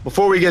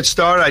 Before we get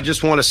started, I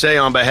just want to say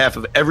on behalf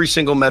of every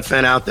single Met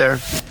fan out there,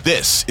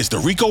 this is the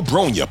Rico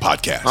Bronya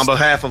Podcast. On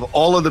behalf of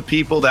all of the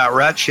people that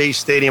were at Chase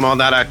Stadium on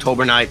that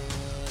October night,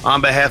 on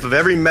behalf of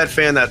every Met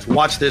fan that's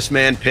watched this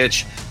man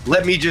pitch,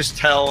 let me just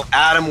tell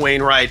Adam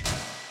Wainwright,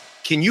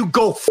 can you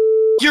go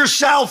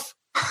yourself?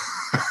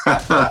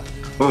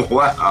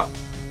 Wow.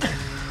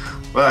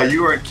 Well,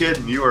 you weren't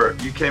kidding. You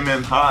came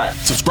in hot.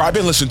 Subscribe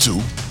and listen to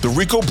the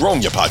Rico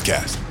Bronya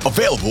Podcast,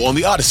 available on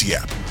the Odyssey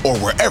app or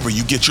wherever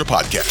you get your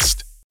podcast.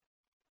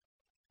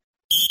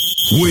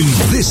 When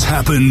this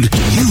happened,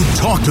 you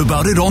talked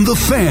about it on The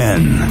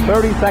Fan.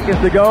 30 seconds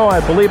to go. I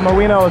believe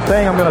Marino is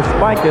saying I'm going to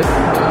spike it.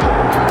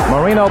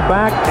 Marino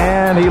back,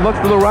 and he looks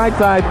to the right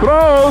side.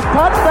 Throws.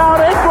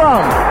 Touchdown,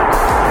 Ingram.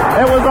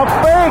 It was a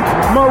fake.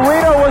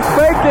 Marino was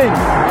faking.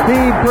 He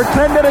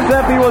pretended as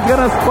if he was going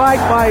to spike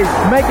by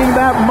making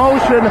that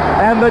motion,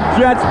 and the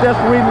Jets just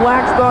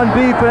relaxed on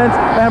defense,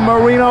 and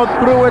Marino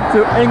threw it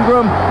to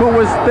Ingram, who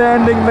was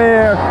standing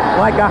there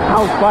like a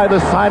house by the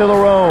side of the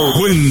road.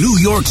 When New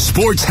York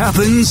sports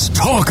happens,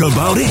 talk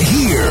about it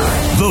here.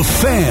 The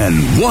Fan,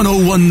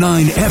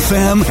 101.9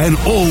 FM, and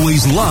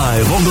always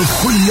live on the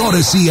free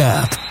Odyssey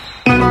app.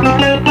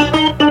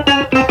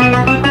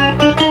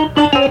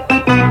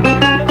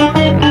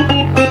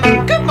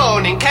 Good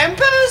morning,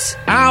 campers.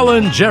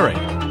 Alan Jerry.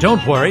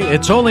 Don't worry,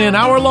 it's only an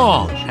hour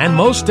long, and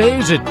most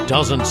days it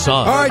doesn't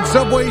suck. All right,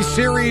 Subway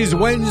Series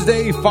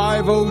Wednesday,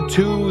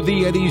 5:02.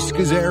 The Eddie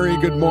Schizzeri.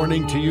 Good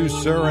morning to you,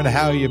 sir, and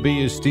how you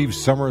be, as Steve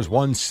Summers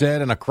once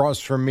said. And across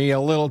from me, a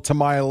little to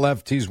my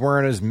left, he's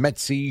wearing his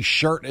Metsy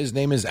shirt. His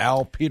name is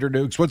Al Peter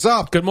Dukes. What's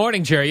up? Good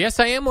morning, Jerry. Yes,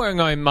 I am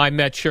wearing my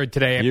Mets shirt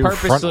today. You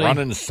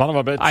front-running son of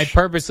a bitch. I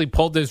purposely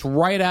pulled this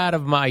right out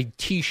of my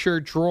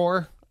T-shirt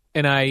drawer.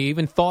 And I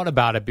even thought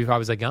about it before. I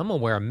was like, I'm going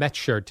to wear a Mets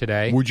shirt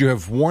today. Would you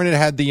have worn it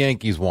had the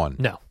Yankees won?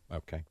 No.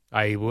 Okay.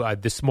 I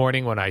this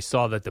morning when I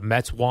saw that the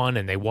Mets won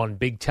and they won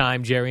big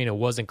time, Jerry, and it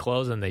wasn't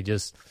close and they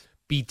just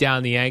beat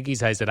down the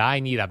Yankees, I said,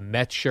 I need a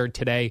Mets shirt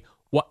today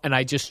What? And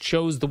I just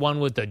chose the one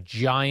with the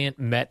giant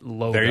Met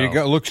logo. There you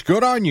go. Looks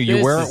good on you.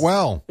 You wear it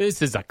well.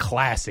 This is a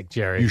classic,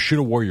 Jerry. You should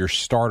have wore your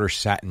starter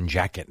satin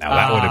jacket. Now,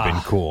 that would have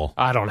been cool.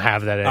 I don't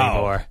have that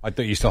anymore. I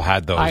thought you still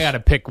had those. I got to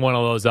pick one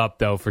of those up,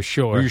 though, for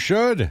sure. You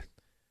should.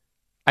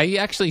 I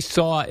actually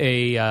saw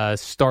a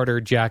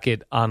starter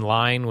jacket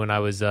online when I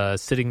was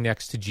sitting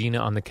next to Gina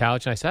on the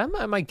couch, and I said,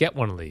 I might get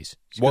one of these.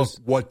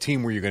 What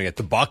team were you going to get?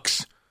 The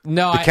Bucks?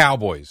 No, the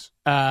Cowboys.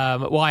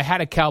 Well, I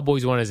had a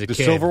Cowboys one as a kid.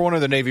 The silver one or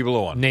the navy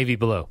blue one? Navy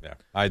blue. Yeah,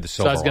 I had the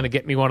silver So I was going to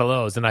get me one of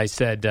those, and I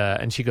said,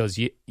 and she goes,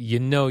 you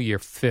know you're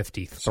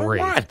 53. So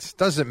what?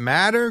 Doesn't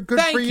matter. Good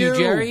Thank for you,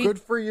 Jerry.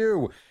 Good for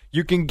you.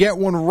 You can get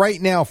one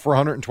right now for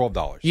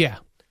 $112. Yeah.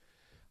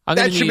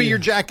 That should be your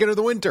jacket of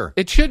the winter.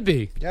 It should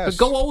be. Yes. But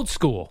go old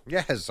school.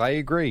 Yes, I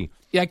agree.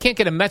 Yeah, I can't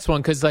get a Mets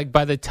one because, like,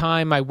 by the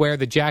time I wear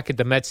the jacket,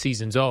 the Mets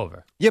season's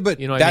over. Yeah, but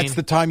you know that's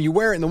the time you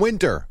wear it in the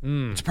winter.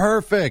 It's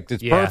perfect.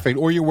 It's perfect.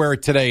 Or you wear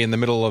it today in the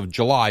middle of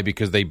July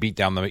because they beat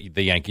down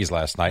the Yankees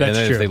last night. That's and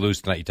then true. if they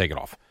lose tonight, you take it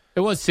off.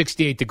 It was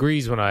 68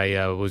 degrees when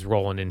I was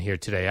rolling in here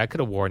today. I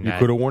could have worn that. You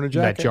could have worn a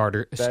jacket.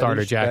 That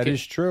starter jacket. That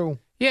is true.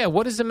 Yeah,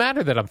 what does it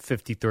matter that I'm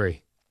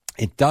 53?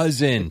 It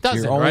doesn't.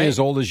 You're only right? as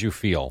old as you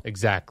feel.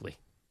 Exactly.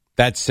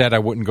 That said, I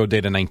wouldn't go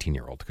date a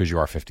 19-year-old because you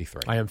are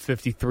 53. I am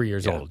 53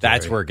 years old.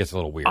 That's Jerry. where it gets a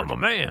little weird. I'm a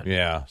man.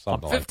 Yeah,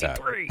 something I'm like that.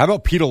 53. How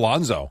about Pete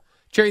Alonso?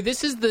 Jerry,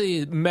 this is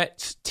the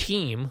Mets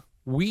team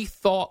we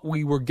thought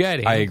we were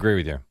getting. I agree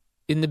with you.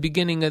 In the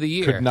beginning of the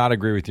year. Could not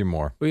agree with you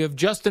more. We have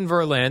Justin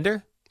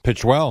Verlander.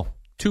 Pitched well.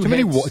 Too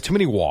many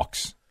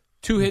walks.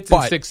 2 hits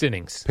in 6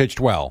 innings.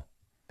 Pitched well.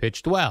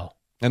 Pitched well.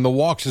 And the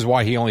walks is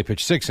why he only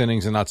pitched 6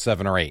 innings and not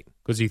 7 or 8.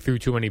 Because he threw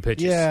too many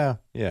pitches. Yeah.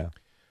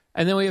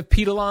 And then we have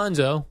Pete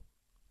Alonso.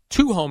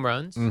 2 home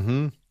runs.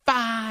 5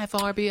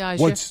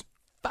 RBIs.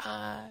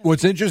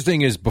 What's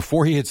interesting is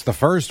before he hits the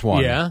first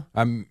one, Yeah.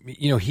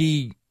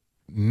 He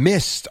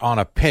missed on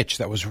a pitch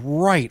that was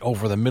right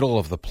over the middle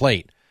of the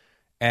plate.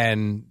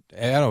 And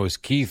I don't know, it was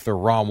Keith or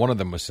Ron, one of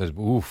them says,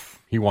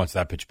 oof, he wants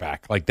that pitch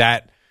back. Like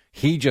that,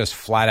 he just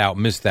flat out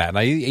missed that. And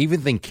I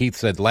even think Keith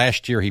said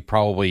last year he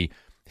probably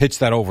hits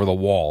that over the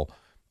wall,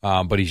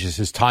 but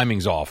his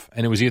timing's off.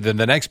 And it was either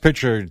the next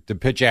pitch or the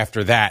pitch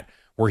after that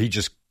where he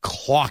just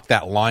clocked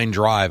that line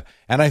drive.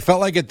 And I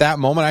felt like at that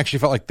moment, I actually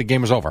felt like the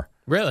game was over.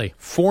 Really?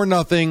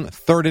 4-0,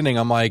 third inning.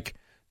 I'm like,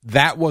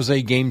 that was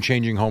a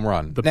game-changing home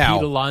run. The Pete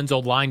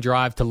Alonso line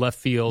drive to left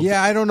field.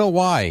 Yeah, I don't know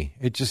why.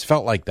 It just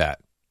felt like that.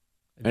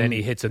 And then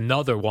he hits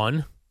another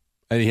one.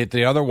 And he hit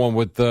the other one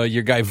with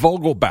your guy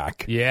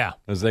Vogelback. Yeah.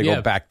 As they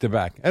go back to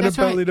back. And That's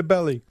a belly to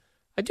belly.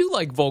 I do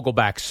like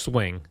Vogelback's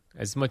swing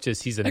as much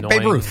as he's annoying.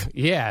 Babe Ruth.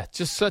 Yeah,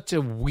 just such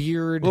a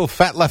weird... little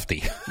fat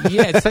lefty.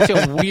 Yeah, it's such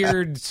a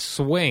weird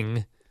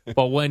swing.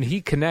 But when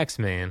he connects,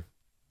 man...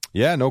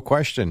 Yeah, no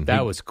question.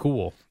 That was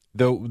cool.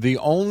 The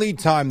only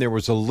time there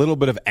was a little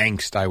bit of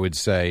angst, I would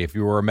say, if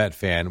you were a Met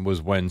fan,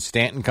 was when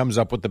Stanton comes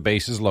up with the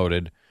bases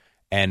loaded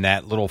and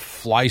that little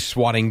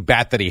fly-swatting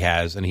bat that he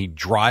has, and he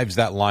drives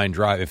that line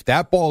drive. If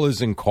that ball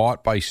isn't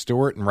caught by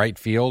Stewart in right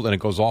field and it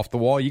goes off the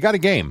wall, you got a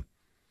game.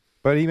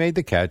 But he made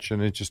the catch,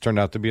 and it just turned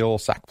out to be a little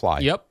sac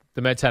fly. Yep.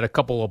 The Mets had a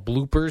couple of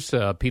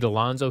bloopers. Pete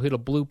Alonso hit a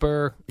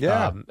blooper.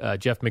 Yeah.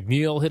 Jeff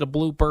McNeil hit a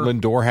blooper.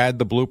 Lindor had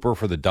the blooper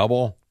for the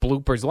double.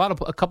 Bloopers.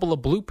 A couple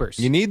of bloopers.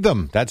 You need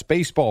them. That's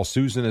baseball,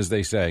 Susan, as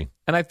they say.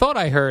 And I thought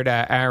I heard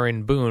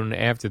Aaron Boone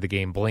after the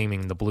game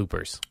blaming the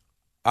bloopers.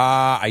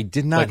 I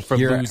did not for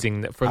hear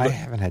losing. I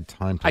haven't had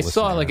time to I listen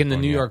saw to like in the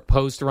Aaron New Boone York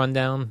Post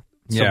rundown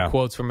some Yeah.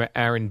 quotes from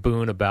Aaron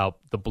Boone about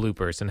the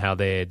bloopers and how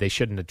they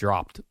shouldn't have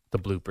dropped the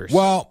bloopers.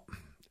 Well,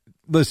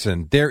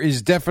 listen, there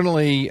is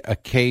definitely a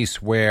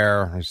case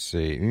where, let's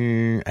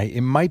see,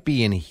 it might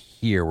be in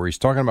here where he's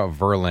talking about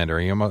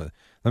Verlander.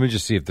 Let me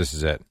just see if this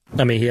is it.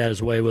 I mean, he had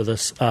his way with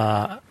us.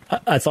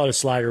 I thought his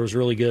slider was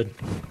really good,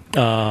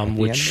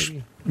 which,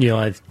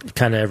 I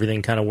kind of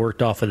everything kind of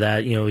worked off of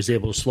that. He was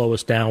able to slow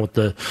us down with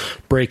the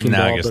breaking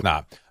ball. I guess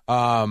not.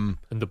 And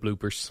the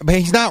bloopers. But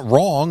he's not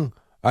wrong.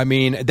 I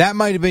mean, that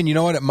might have been,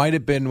 it might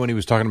have been when he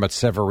was talking about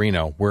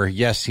Severino, where,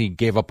 yes, he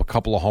gave up a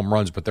couple of home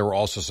runs, but there were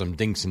also some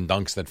dinks and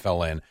dunks that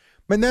fell in. I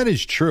mean, that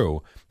is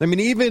true. I mean,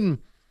 even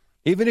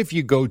if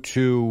you go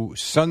to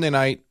Sunday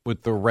night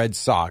with the Red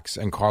Sox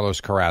and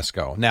Carlos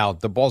Carrasco, now,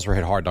 the balls were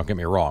hit hard, don't get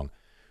me wrong,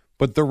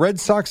 but the Red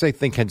Sox, I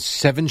think, had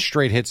 7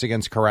 straight hits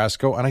against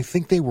Carrasco, and I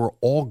think they were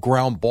all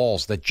ground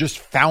balls that just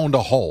found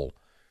a hole.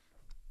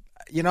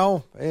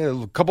 A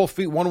couple of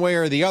feet one way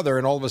or the other,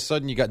 and all of a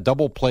sudden you got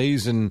double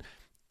plays and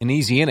an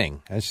easy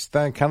inning. That's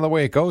kind of the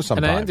way it goes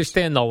sometimes. And I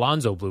understand the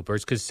Alonso bloopers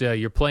because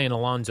you're playing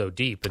Alonso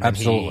deep. And then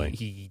Absolutely.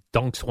 He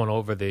dunks one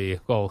over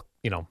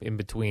in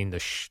between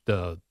the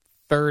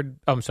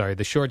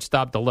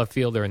shortstop, the left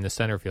fielder, and the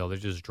center fielder.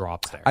 Just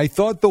drops there. I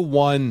thought the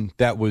one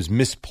that was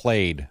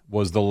misplayed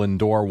was the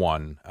Lindor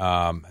one.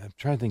 I'm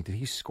trying to think, did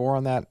he score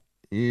on that?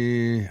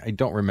 I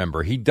don't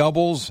remember. He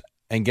doubles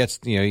and gets,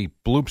 he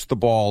bloops the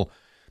ball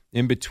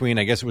in between,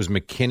 I guess it was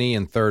McKinney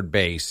and third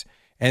base.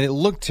 And it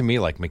looked to me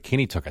like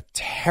McKinney took a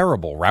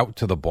terrible route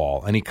to the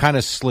ball, and he kind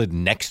of slid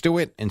next to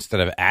it instead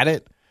of at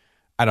it.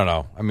 I don't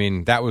know. I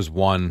mean, that was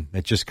one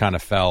that just kind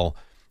of fell.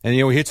 And, he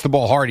hits the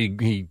ball hard.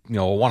 He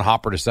one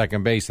hopper to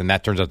second base, and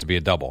that turns out to be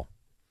a double.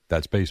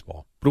 That's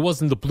baseball. But it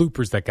wasn't the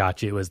bloopers that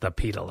got you. It was the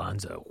Pete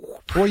Alonso.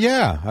 Well,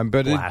 yeah.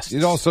 But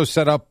it also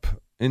set up,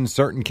 in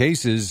certain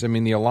cases, I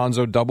mean, the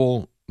Alonso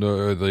double,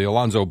 the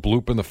Alonso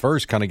bloop in the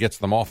first kind of gets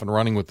them off and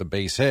running with the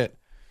base hit.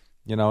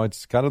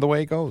 It's kind of the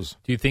way it goes.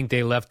 Do you think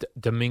they left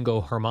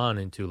Domingo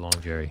Germán in too long,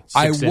 Jerry?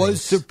 I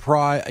was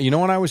surprised.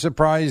 When I was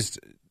surprised,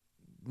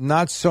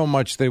 not so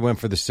much they went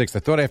for the sixth. I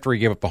thought after he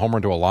gave up the home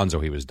run to Alonso,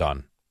 he was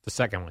done. The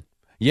second one.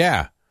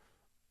 Yeah.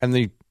 And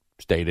they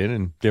stayed in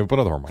and gave up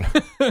another home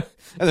run.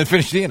 And then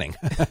finished the inning.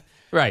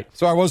 Right.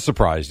 So I was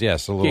surprised,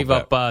 yes, a little bit.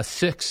 Gave up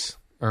 6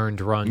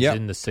 earned runs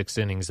in the 6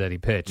 innings that he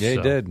pitched. Yeah,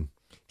 he did.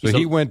 So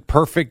he went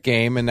perfect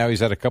game, and now he's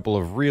had a couple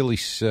of really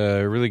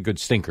good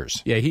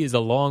stinkers. Yeah, he is a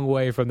long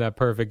way from that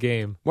perfect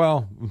game.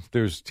 Well,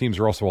 teams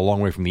are also a long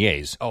way from the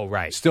A's. Oh,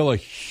 right. Still a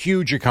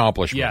huge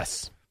accomplishment.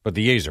 Yes. But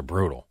the A's are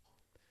brutal.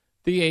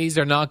 The A's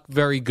are not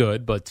very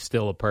good, but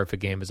still a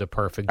perfect game is a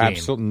perfect game.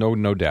 Absolutely,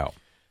 no doubt.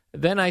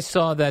 Then I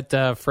saw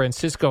that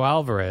Francisco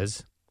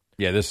Alvarez.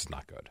 Yeah, this is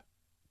not good.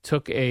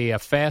 Took a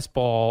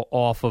fastball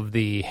off of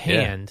the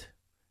hand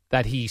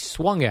that he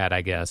swung at,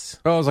 I guess.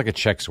 Oh, it was like a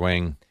check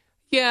swing.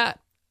 Yeah.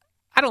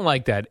 I don't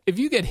like that. If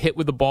you get hit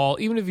with the ball,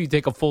 even if you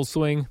take a full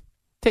swing,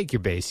 take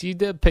your base.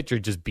 The pitcher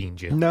just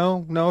beamed you.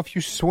 No. If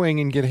you swing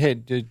and get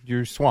hit,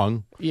 you're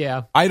swung.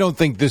 Yeah. I don't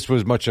think this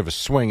was much of a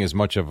swing as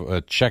much of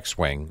a check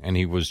swing, and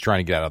he was trying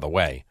to get out of the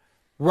way.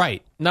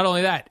 Right. Not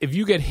only that, if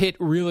you get hit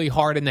really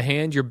hard in the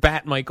hand, your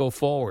bat might go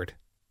forward.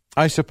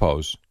 I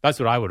suppose. That's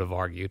what I would have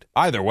argued.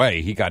 Either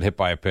way, he got hit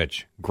by a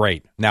pitch.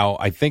 Great. Now,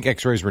 I think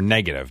x-rays were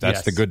negative.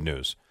 That's the good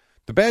news.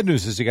 The bad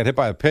news is he got hit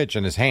by a pitch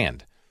in his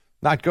hand.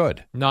 Not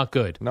good. Not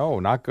good.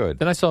 No, not good.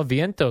 Then I saw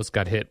Vientos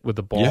got hit with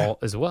the ball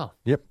as well.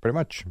 Yep, pretty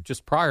much.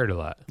 Just prior to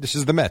that. This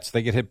is the Mets.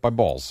 They get hit by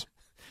balls.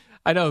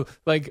 I know.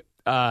 Like,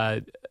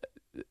 who's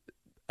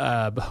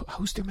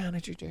their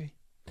manager, Jay?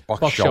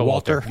 Buck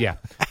Showalter. Yeah.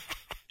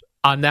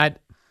 On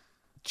that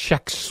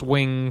check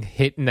swing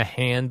hit in the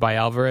hand by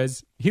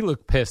Alvarez, he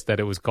looked pissed that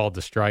it was called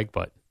the strike,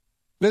 but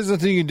there's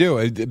nothing you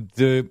can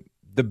do.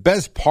 The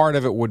best part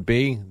of it would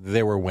be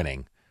they were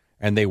winning.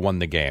 And they won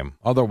the game.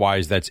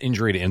 Otherwise, that's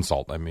injury to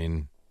insult. I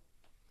mean,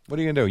 what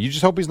are you going to do? You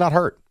just hope he's not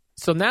hurt.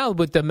 So now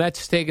with the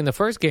Mets taking the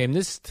first game,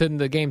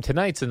 the game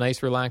tonight's a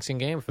nice, relaxing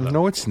game for them.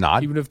 No, it's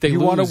not. Even if they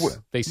lose,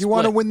 they split. You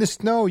want to win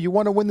this? No, you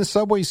want to win the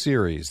Subway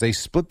Series. They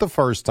split the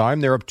first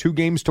time. They're up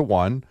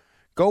 2-1.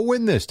 Go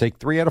win this. Take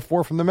 3 out of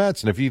 4 from the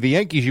Mets. And if you're the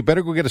Yankees, you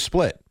better go get a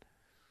split.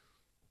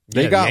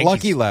 They got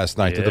lucky last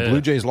night. The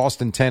Blue Jays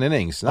lost in 10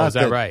 innings. Is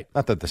that right?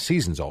 Not that the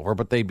season's over,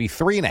 but they'd be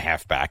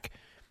 3.5 back.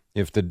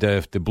 If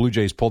the Blue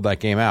Jays pulled that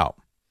game out.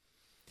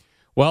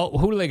 Well,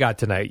 who do they got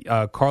tonight?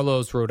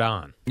 Carlos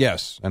Rodon.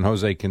 Yes, and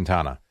Jose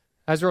Quintana.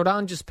 Has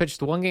Rodon just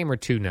pitched 1 game or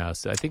 2 now?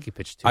 So I think he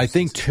pitched 2. I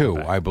think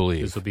 2, I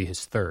believe. This will be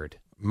his 3rd.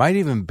 Might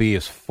even be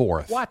his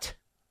 4th. What?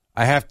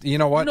 I have to, you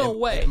know what? No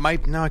way.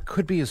 It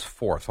could be his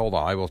 4th. Hold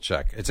on, I will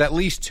check. It's at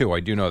least 2. I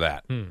do know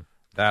that.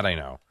 That I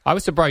know. I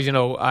was surprised.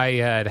 I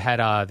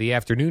had the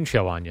afternoon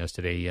show on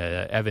yesterday,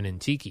 Evan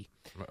and Tiki.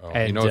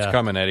 And, you know it's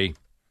coming, Eddie.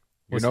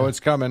 You know it's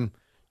coming.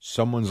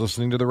 Someone's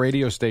listening to the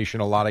radio station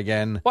a lot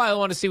again. Well, I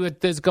want to see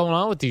what is going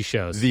on with these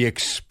shows. The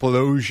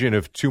explosion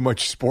of too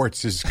much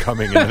sports is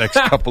coming in the next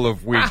couple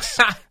of weeks.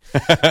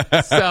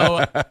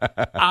 So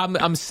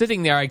I'm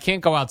sitting there. I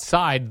can't go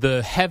outside.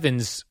 The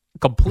heavens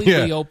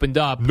completely opened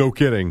up. No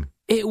kidding.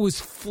 It was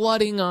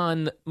flooding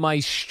on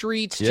my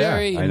streets,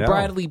 Jerry, in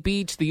Bradley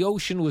Beach. The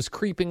ocean was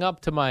creeping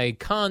up to my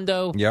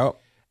condo. Yep.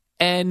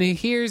 And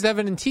here's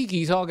Evan and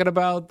Tiki talking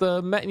about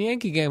the Met and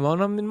Yankee game.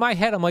 And I'm in my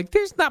head, I'm like,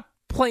 there's not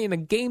playing a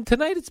game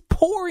tonight. It's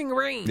pouring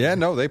rain. Yeah,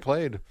 no, they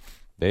played.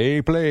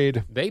 They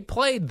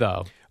played,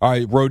 though. All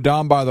right,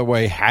 Rodon, by the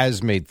way,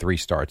 has made 3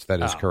 starts.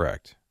 That is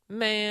correct.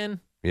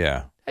 Man.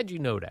 Yeah. How'd you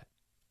know that?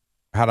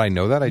 How'd I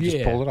know that? I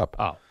just pulled it up.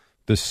 Oh.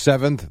 The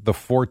 7th, the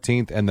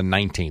 14th, and the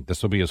 19th.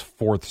 This will be his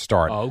 4th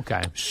start. Oh,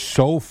 okay.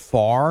 So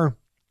far,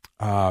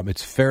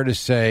 it's fair to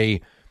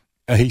say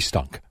he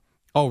stunk.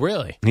 Oh,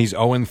 really? He's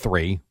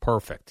 0-3.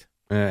 Perfect.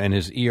 And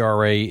his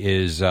ERA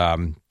is,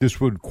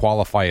 this would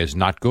qualify as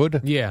not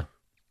good. Yeah.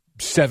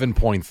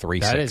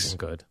 7.36. That isn't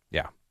good.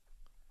 Yeah.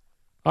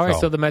 All right,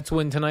 so the Mets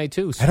win tonight,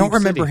 too. I don't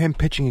remember him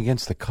pitching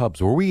against the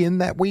Cubs. Were we in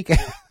that week?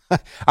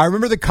 I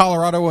remember the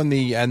Colorado and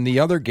the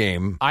other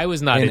game. I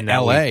was not in that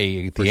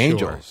L.A., week, the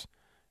Angels. Sure.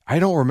 I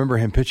don't remember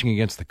him pitching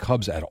against the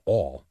Cubs at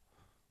all.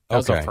 That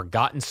was a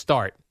forgotten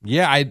start.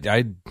 Yeah, I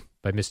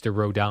by Mr.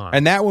 Rodon.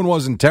 And that one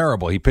wasn't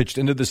terrible. He pitched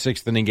into the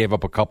 6th and then gave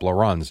up a couple of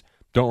runs.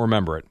 Don't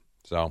remember it.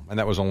 And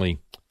that was only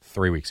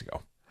 3 weeks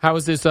ago. How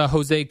was this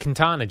Jose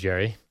Quintana,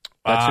 Jerry?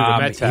 That's who the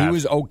Mets have. He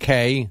was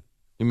okay.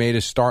 He made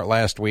his start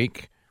last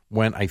week.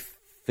 Went, I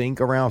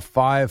think, around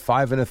 5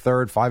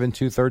 1/3, 5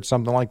 2/3,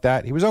 something like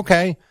that. He was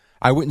okay.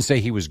 I wouldn't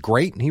say he was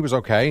great. He was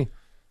okay.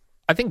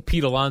 I think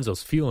Pete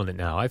Alonso's feeling it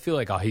now. I feel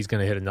like he's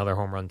going to hit another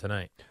home run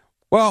tonight.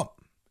 Well,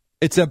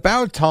 it's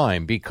about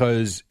time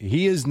because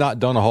he has not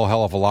done a whole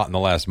hell of a lot in the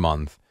last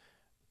month.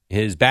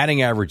 His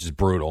batting average is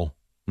brutal.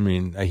 I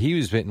mean, he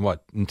was hitting,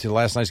 until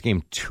last night's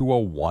game,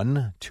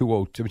 201,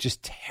 202, which is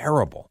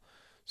terrible.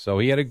 So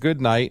he had a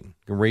good night,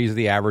 raised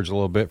the average a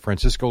little bit.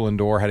 Francisco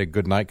Lindor had a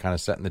good night, kind of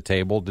setting the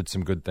table, did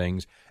some good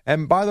things.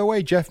 And by the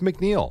way, Jeff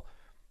McNeil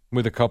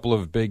with a couple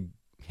of big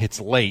hits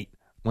late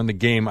when the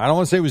game, I don't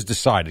want to say it was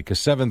decided, because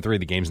 7-3,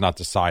 the game's not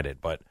decided,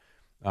 but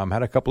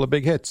had a couple of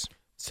big hits.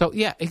 So,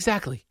 yeah,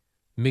 exactly.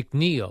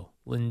 McNeil,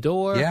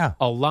 Lindor,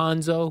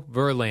 Alonso,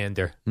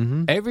 Verlander.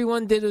 Mm-hmm.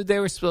 Everyone did what they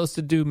were supposed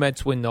to do.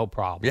 Mets win, no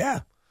problem.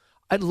 Yeah.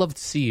 I'd love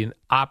to see an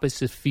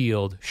opposite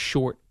field,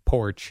 short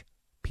porch,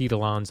 Pete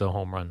Alonso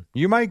home run.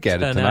 You might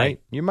get it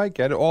tonight. You might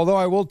get it. Although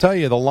I will tell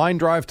you, the line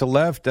drive to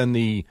left and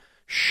the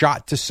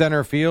shot to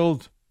center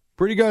field,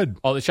 pretty good.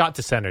 Oh, the shot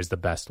to center is the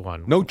best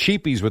one. No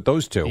cheapies with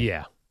those two.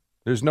 Yeah.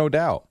 There's no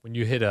doubt. When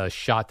you hit a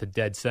shot to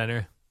dead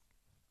center,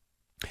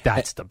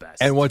 that's the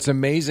best. And what's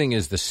amazing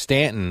is the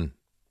Stanton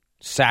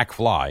sac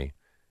fly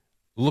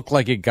looked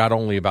like it got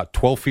only about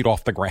 12 feet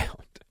off the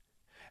ground.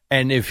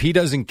 And if he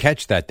doesn't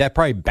catch that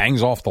probably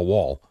bangs off the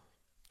wall.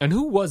 And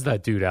who was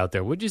that dude out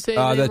there? What'd you say?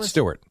 That's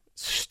Stewart.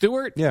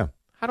 Stewart? Yeah.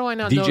 How do I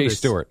not know DJ this?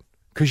 Stewart.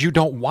 Because you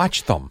don't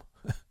watch them.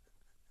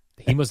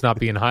 He must not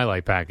be in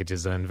highlight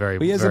packages then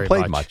He hasn't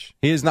played much.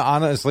 He is not,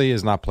 honestly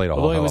has not played a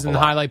whole lot. Although he was in the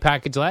highlight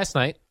package last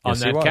night on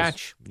that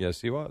catch. Yes,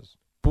 he was.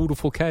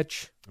 Beautiful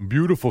catch.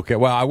 Beautiful catch.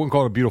 Well, I wouldn't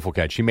call it a beautiful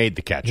catch. He made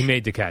the catch. He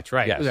made the catch,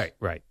 right. Yes.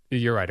 Right.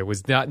 You're right.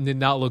 It did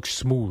not look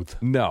smooth.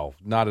 No,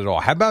 not at all.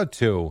 How about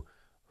two?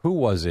 Who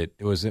was it?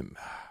 Was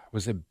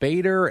it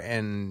Bader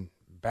and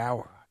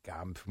Bauer?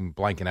 God, I'm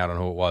blanking out on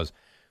who it was.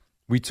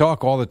 We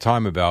talk all the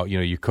time about,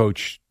 you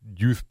coach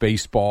youth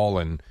baseball,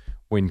 and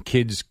when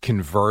kids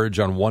converge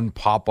on one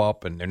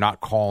pop-up and they're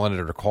not calling it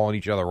or they're calling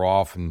each other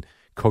off and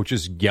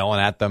coaches yelling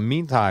at them.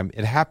 Meantime,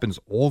 it happens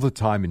all the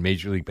time in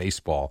Major League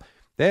Baseball.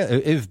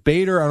 If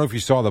Bader, I don't know if you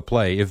saw the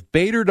play, if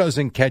Bader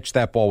doesn't catch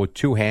that ball with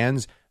two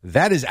hands,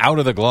 that is out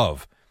of the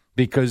glove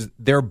because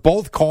they're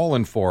both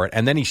calling for it,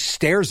 and then he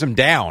stares him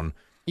down.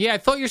 Yeah, I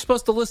thought you were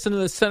supposed to listen to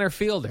the center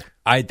fielder.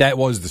 That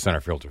was the center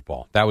fielder's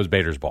ball. That was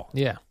Bader's ball.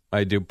 Yeah.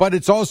 I do. But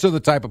it's also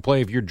the type of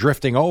play if you're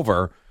drifting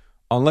over,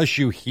 unless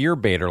you hear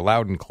Bader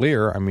loud and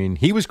clear. I mean,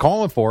 he was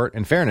calling for it,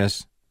 in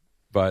fairness,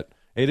 but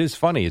it is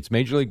funny. It's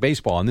Major League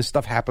Baseball, and this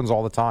stuff happens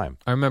all the time.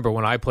 I remember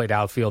when I played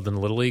outfield in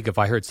Little League, if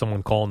I heard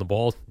someone calling the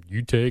ball,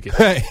 you take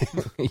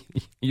it.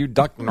 You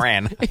ducked and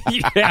ran.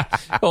 Yeah.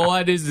 All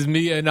that is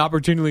me an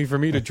opportunity for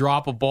me to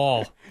drop a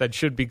ball that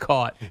should be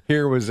caught.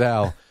 Here was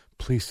Al.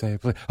 Please say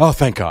it. Please. Oh,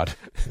 thank God.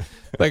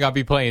 Like I'll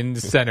be playing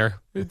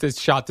center. This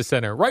shot to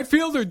center. Right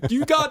fielder,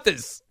 you got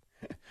this.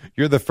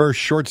 You're the first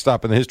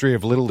shortstop in the history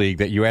of Little League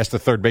that you asked the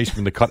third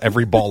baseman to cut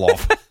every ball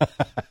off.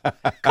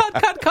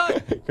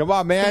 Cut. Come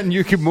on, man.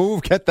 You can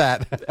move. Get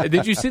that.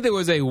 Did you see there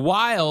was a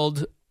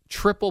wild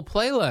triple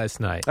play last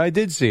night? I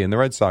did see in the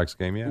Red Sox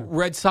game, yeah.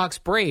 Red Sox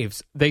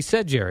Braves. They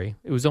said, Jerry,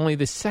 it was only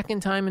the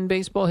second time in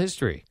baseball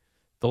history.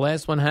 The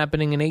last one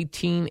happening in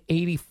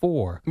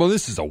 1884. Well,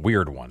 this is a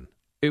weird one.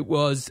 It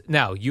was.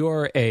 Now,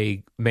 you're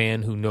a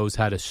man who knows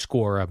how to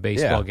score a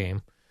baseball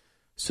game.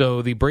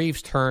 So the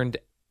Braves turned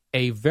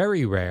a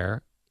very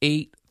rare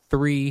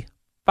 8-3-5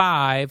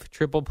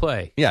 triple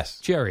play. Yes.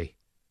 Jerry,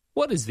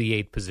 what is the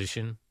 8th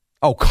position?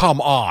 Oh,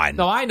 come on.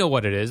 No, I know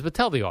what it is, but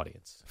tell the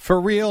audience. For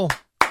real?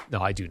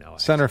 No, I do know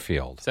it. Center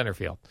field. Center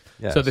field.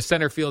 Yes. So the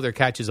center fielder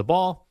catches a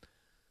ball.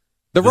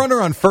 The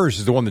runner on first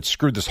is the one that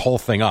screwed this whole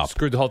thing up.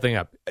 Screwed the whole thing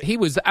up. He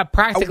was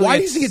practically. Why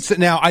does he get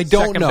now? I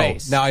don't know.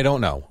 Base. Now I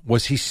don't know.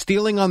 Was he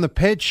stealing on the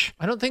pitch?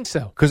 I don't think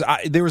so. Because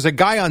there was a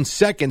guy on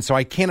second, so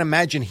I can't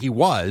imagine he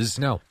was.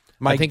 No,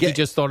 I think he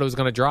just thought it was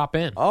going to drop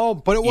in. Oh,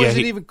 but it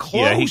wasn't even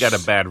close. Yeah, he got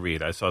a bad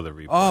read. I saw the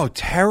replay. Oh,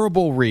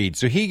 terrible read.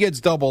 So he gets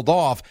doubled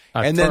off,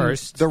 and then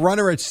the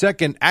runner at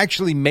second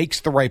actually makes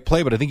the right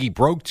play, but I think he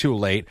broke too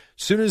late.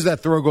 As soon as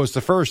that throw goes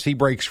to first, he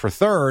breaks for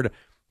third,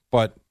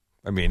 but.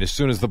 I mean, as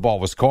soon as the ball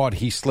was caught,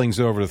 he slings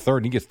it over to third,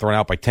 and he gets thrown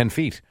out by 10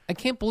 feet. I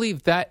can't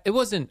believe that. It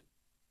wasn't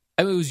 –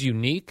 I mean, it was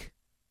unique.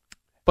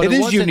 But it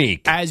is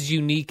unique. As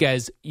unique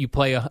as you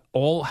play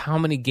how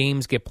many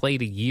games get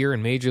played a year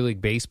in Major League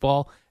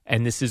Baseball,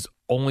 and this is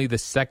only the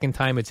second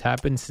time it's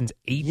happened since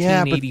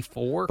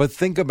 1884? Yeah, but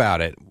think about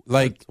it.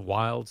 Like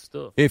wild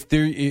stuff.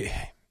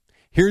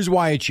 Here's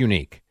why it's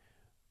unique.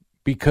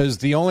 Because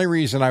the only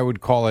reason I would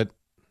call it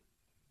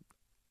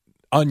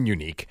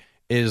ununique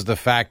is the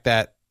fact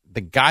that the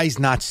guy's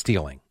not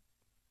stealing.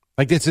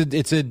 Like it's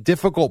a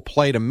difficult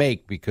play to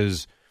make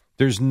because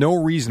there's no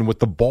reason with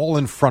the ball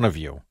in front of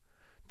you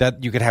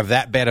that you could have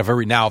that bad of a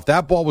read. Now, if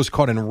that ball was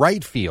caught in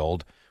right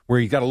field where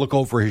you got to look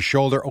over his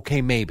shoulder,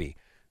 okay, maybe.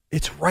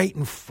 It's right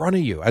in front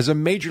of you. As a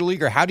major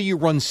leaguer, how do you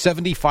run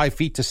 75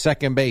 feet to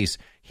second base?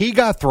 He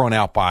got thrown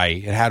out by,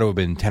 it had to have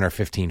been 10 or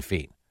 15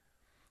 feet.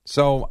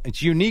 So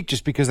it's unique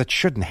just because that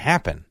shouldn't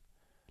happen.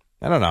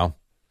 I don't know.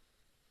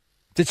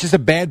 It's just a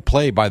bad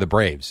play by the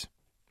Braves.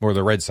 Or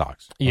the Red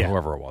Sox, or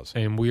whoever it was.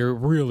 And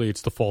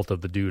it's the fault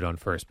of the dude on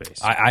first base.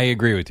 I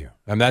agree with you.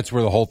 And that's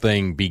where the whole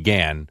thing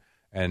began.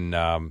 And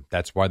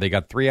that's why they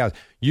got 3 outs.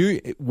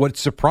 What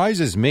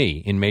surprises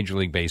me in Major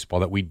League Baseball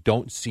that we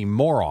don't see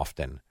more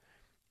often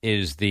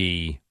is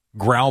the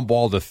ground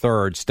ball to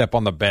third, step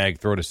on the bag,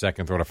 throw to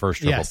second, throw to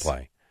first triple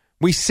play.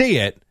 We see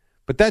it,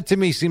 but that to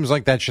me seems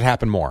like that should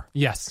happen more.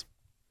 Yes.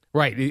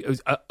 Right. It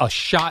was a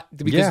shot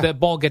because that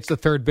ball gets to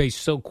third base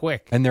so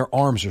quick. And their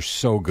arms are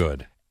so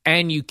good.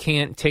 And you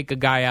can't take a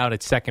guy out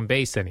at second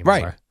base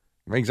anymore.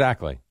 Right.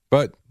 Exactly.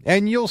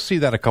 And you'll see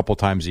that a couple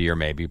times a year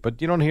maybe,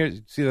 but you don't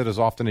see that as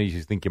often as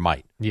you think you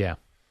might. Yeah.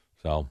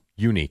 So,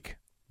 unique.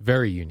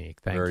 Very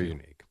unique. Thank you. Very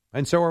unique.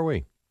 And so are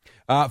we.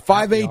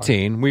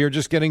 5:18, we are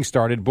just getting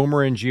started.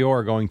 Boomer and Gio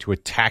are going to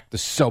attack the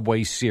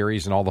Subway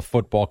Series and all the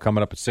football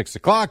coming up at 6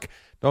 o'clock.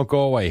 Don't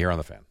go away here on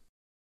The Fan.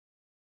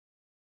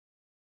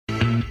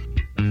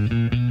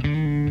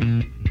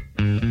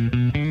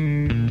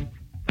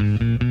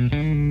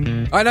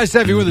 All right, nice to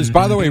have you with us.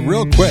 By the way,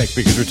 real quick,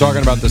 because we're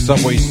talking about the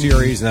Subway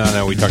Series.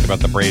 No, we talked about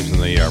the Braves and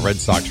the Red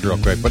Sox real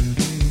quick. But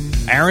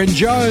Aaron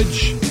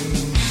Judge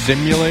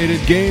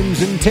simulated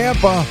games in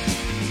Tampa.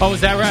 Oh,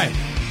 is that right?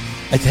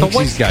 It takes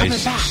these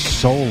guys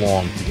so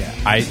long to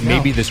get.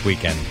 Maybe this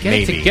weekend. Get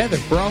it together,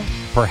 bro.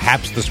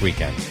 Perhaps this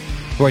weekend.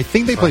 Well, I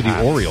think they play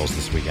the Orioles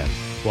this weekend.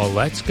 Well,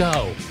 let's go.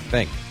 I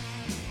think.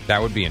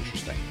 That would be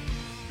interesting.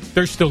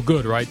 They're still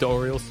good, right, the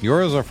Orioles? The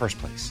Orioles are first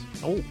place.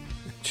 Oh.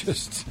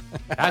 Just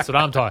That's what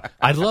I'm talking.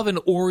 I'd love an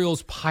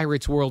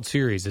Orioles-Pirates World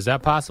Series. Is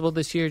that possible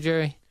this year,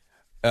 Jerry?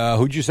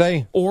 Who'd you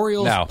say?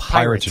 Orioles, no,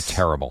 Pirates are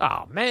terrible.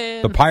 Oh,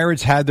 man. The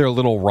Pirates had their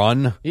little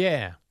run.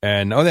 Yeah.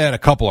 And, they had a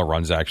couple of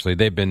runs, actually.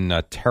 They've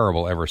been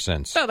terrible ever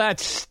since. Oh, that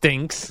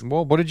stinks.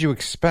 Well, what did you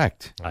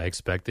expect? I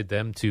expected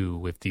them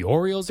to. If the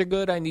Orioles are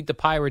good, I need the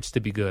Pirates to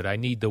be good. I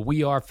need the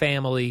We Are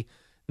Family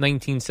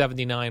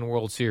 1979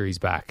 World Series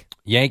back.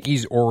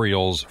 Yankees,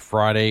 Orioles,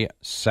 Friday,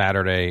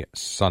 Saturday,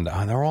 Sunday.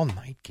 Oh, they're all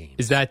night games.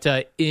 Is that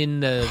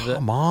in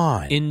Come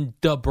on. In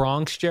the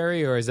Bronx,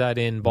 Jerry, or is that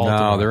in Baltimore?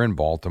 No, they're in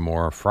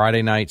Baltimore.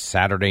 Friday night,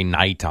 Saturday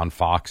night on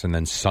Fox, and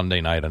then Sunday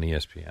night on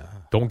ESPN.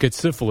 Don't get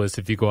syphilis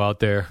if you go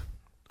out there.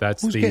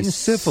 That's Who's the getting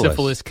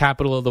syphilis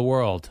capital of the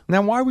world.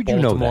 Now, why would you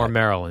know that? Baltimore,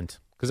 Maryland.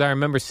 Because I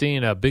remember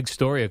seeing a big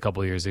story a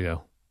couple of years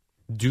ago.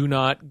 Do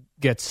not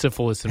get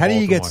syphilis in Baltimore. How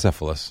do you get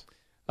syphilis?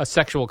 A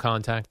sexual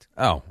contact.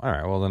 Oh, all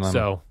right. Well, then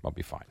I'll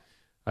be fine.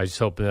 I just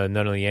hope none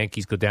of the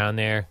Yankees go down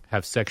there,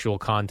 have sexual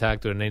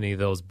contact with any of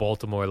those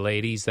Baltimore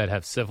ladies that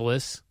have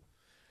syphilis.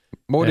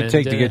 What would it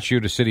take to get you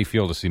to Citi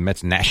Field to see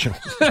Mets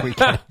Nationals this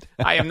weekend?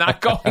 I am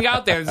not going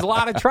out there. There's a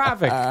lot of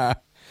traffic.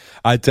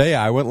 I tell you,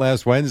 I went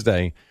last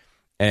Wednesday,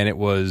 and it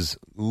was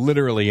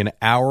literally an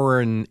hour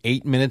and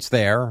 8 minutes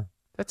there.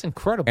 That's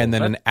incredible. And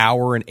then an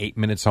hour and 8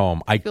 minutes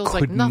home. I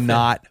could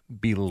not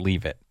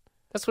believe it.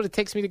 That's what it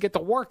takes me to get to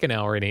work, an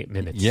hour and 8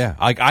 minutes. Yeah.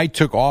 I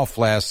took off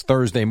last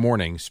Thursday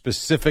morning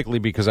specifically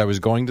because I was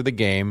going to the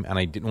game and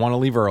I didn't want to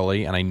leave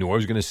early and I knew I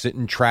was going to sit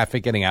in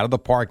traffic getting out of the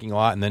parking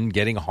lot and then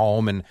getting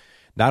home. And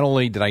not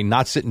only did I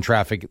not sit in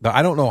traffic,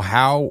 I don't know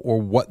how or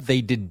what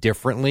they did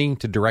differently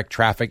to direct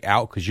traffic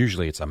out because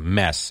usually it's a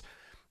mess.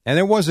 And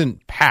it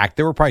wasn't packed.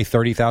 There were probably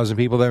 30,000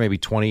 people there, maybe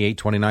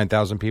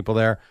 29,000 people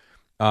there.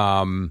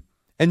 And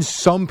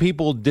some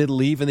people did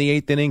leave in the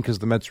eighth inning because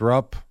the Mets were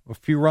up a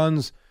few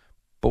runs.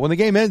 But when the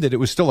game ended, it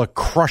was still a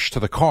crush to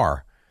the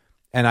car.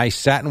 And I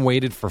sat and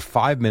waited for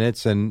 5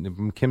 minutes,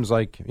 and Kim's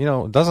like,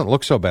 it doesn't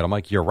look so bad. I'm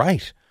like, you're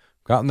right.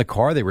 Got in the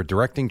car, they were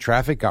directing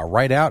traffic, got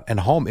right out and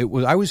home.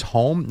 I was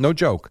home, no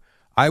joke.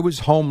 I was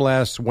home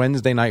last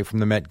Wednesday night from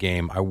the Met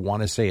game. I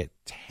want to say at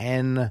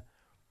 10.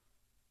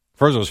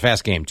 First, it was a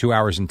fast game, 2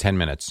 hours and 10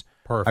 minutes.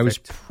 Perfect. I was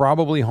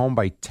probably home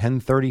by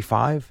 10:35.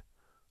 I'm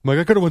like,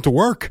 I could have went to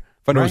work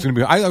if I knew I was going to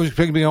be. I was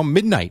going to be home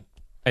midnight.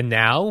 And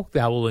now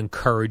that will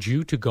encourage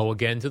you to go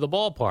again to the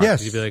ballpark.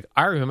 Yes. You'd be like,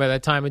 I remember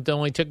that time it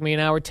only took me an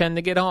hour 10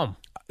 to get home.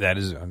 That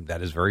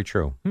is very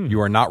true.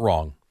 You are not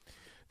wrong.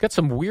 Got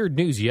some weird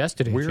news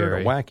yesterday, Weird,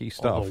 Jerry. wacky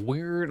stuff.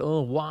 Weird,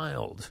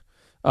 wild.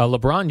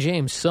 LeBron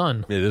James'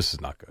 son. Yeah, this is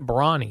not good.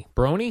 Bronny.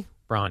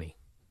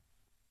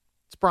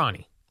 It's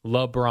Bronny.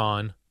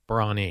 LeBron,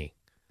 Bronny.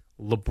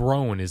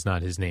 LeBron is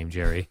not his name,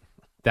 Jerry.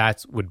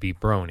 That would be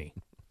Brony.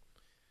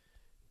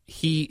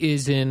 He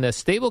is in a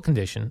stable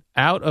condition,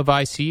 out of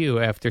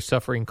ICU after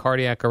suffering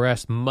cardiac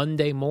arrest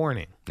Monday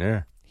morning.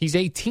 Yeah. He's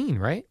 18,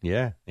 right?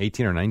 Yeah,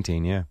 18 or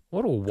 19, yeah.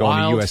 What a wild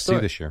Going to USC story.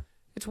 this year.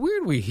 It's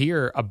weird we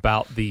hear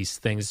about these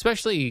things,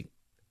 especially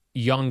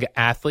young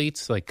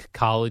athletes like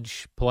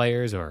college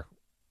players or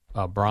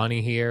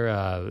Bronny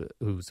here.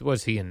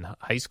 Was he in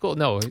high school?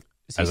 No,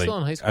 is he still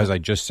in high school? As I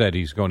just said,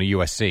 he's going to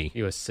USC.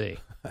 USC.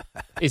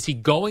 Is he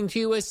going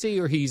to USC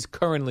or he's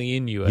currently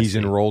in USC? He's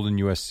enrolled in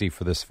USC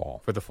for this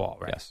fall. For the fall,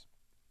 right? Yes.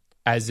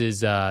 As is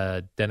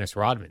Dennis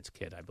Rodman's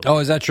kid, I believe. Oh,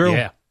 is that true?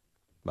 Yeah.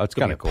 That's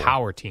kind of cool.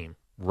 Power team.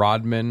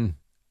 Rodman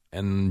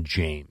and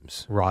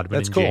James.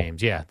 That's cool.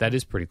 James. Yeah, that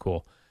is pretty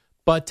cool.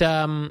 But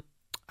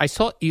I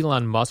saw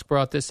Elon Musk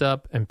brought this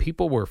up, and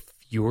people were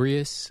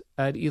furious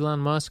at Elon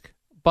Musk.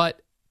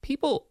 But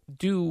people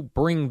do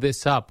bring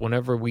this up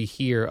whenever we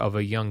hear of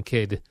a young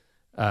kid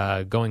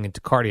going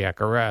into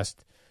cardiac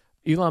arrest.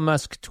 Elon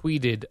Musk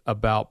tweeted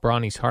about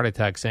Bronny's heart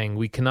attack, saying,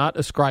 "We cannot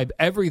ascribe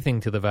everything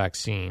to the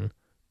vaccine,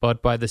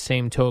 but by the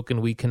same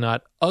token, we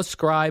cannot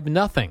ascribe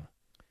nothing.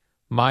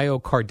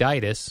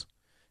 Myocarditis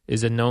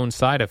is a known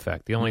side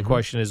effect. The only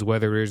question is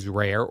whether it is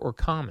rare or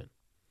common.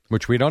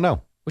 Which we don't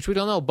know.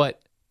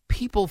 But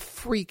people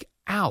freak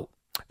out.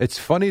 It's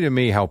funny to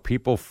me how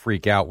people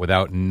freak out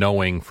without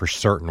knowing for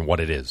certain what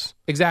it is.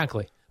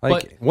 Exactly.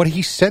 Like, what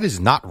he said is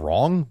not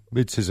wrong.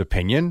 It's his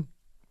opinion.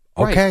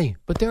 Okay. Right.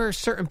 But there are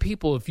certain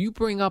people, if you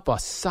bring up a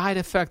side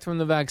effect from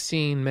the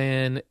vaccine,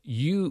 man,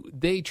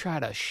 they try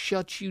to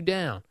shut you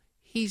down.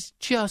 He's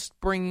just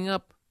bringing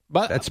up.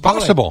 But that's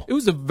possible. It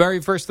was the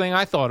very first thing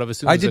I thought of as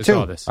soon as I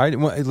saw this.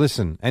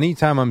 Listen,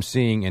 anytime I'm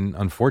seeing, and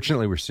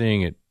unfortunately we're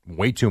seeing it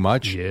way too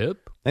much. Yep.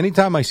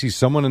 Anytime I see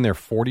someone in their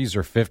 40s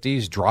or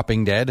 50s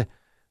dropping dead,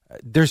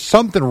 there's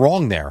something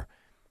wrong there.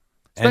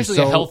 Especially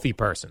a healthy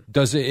person.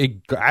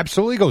 It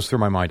absolutely goes through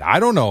my mind. I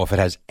don't know if it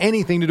has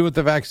anything to do with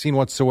the vaccine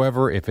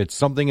whatsoever, if it's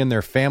something in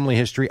their family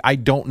history. I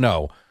don't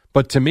know.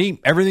 But to me,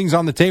 everything's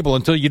on the table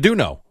until you do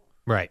know.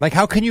 Right. Like,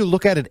 how can you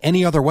look at it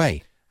any other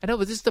way? I know,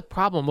 but this is the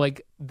problem.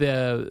 Like,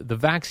 the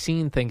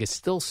vaccine thing is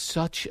still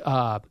such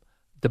the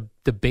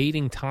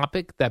debating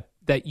topic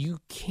that you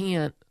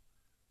can't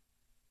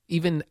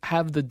even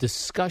have the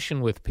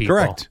discussion with people.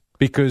 Correct.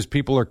 Because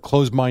people are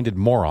closed-minded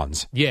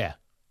morons. Yeah.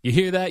 You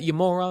hear that, you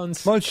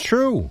morons? Well, it's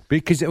true,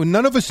 because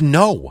none of us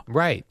know.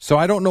 Right. So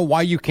I don't know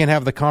why you can't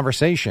have the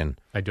conversation.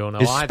 I don't know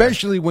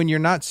Especially when you're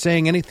not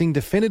saying anything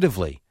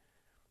definitively.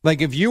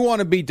 Like, if you want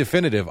to be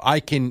definitive, I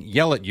can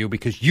yell at you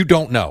because you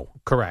don't know.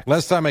 Correct.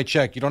 Last time I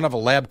checked, you don't have a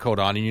lab coat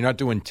on and you're not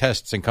doing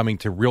tests and coming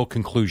to real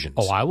conclusions.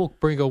 Oh, I will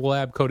bring a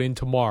lab coat in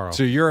tomorrow.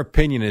 So your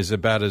opinion is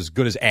about as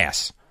good as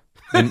ass.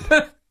 And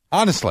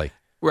honestly.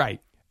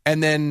 Right.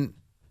 And then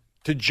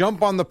to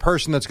jump on the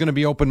person that's going to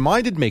be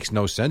open-minded makes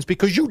no sense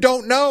because you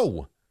don't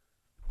know.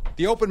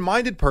 The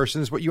open-minded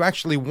person is what you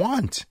actually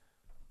want.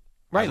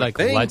 Right, like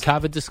let's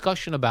have a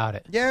discussion about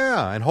it.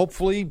 Yeah, and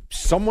hopefully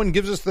someone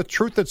gives us the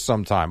truth at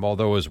some time.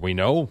 Although, as we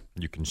know,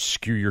 you can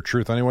skew your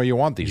truth any way you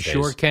want these days.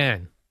 You sure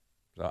can.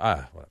 So,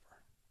 whatever.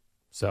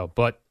 So,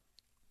 but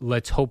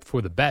let's hope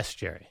for the best,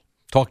 Jerry.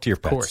 Talk to your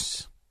pets. Of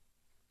course.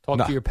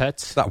 Talk to your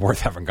pets. It's not worth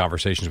having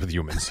conversations with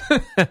humans.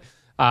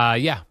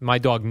 Yeah, my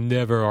dog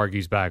never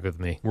argues back with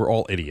me. We're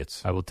all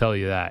idiots. I will tell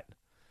you that.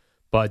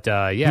 But,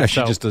 yeah.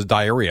 She just does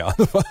diarrhea.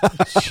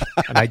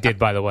 And I did,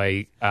 by the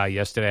way,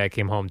 yesterday I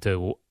came home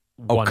to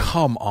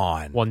come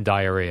on. one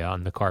diarrhea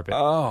on the carpet.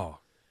 Oh,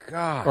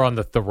 God. Or on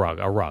the rug,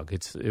 a rug.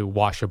 It's a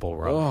washable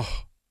rug.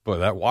 Oh, boy,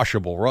 that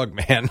washable rug,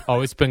 man. Oh,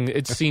 it's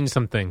seen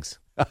some things.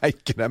 I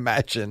can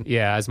imagine.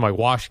 Yeah, as my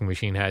washing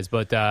machine has.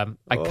 But I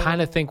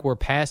kind of think we're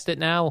past it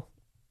now.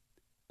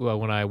 Well,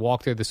 when I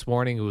walked there this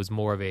morning, it was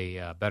more of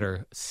a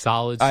better,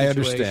 solid situation. I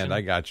understand.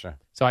 I gotcha.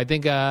 So I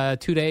think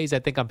 2 days, I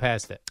think I'm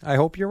past it. I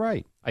hope you're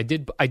right. I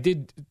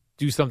did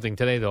do something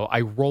today, though.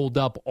 I rolled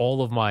up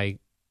all of my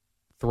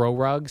throw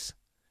rugs,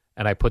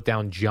 and I put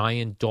down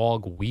giant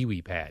dog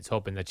wee-wee pads,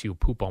 hoping that you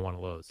poop on one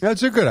of those.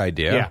 That's a good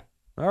idea. Yeah.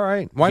 All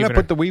right. Why not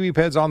put the wee-wee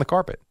pads on the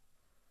carpet?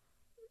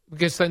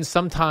 Because then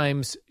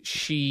sometimes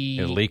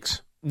it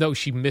leaks. No,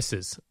 she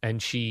misses,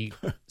 and she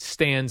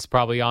stands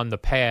probably on the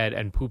pad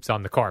and poops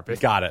on the carpet.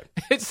 Got it.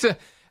 It's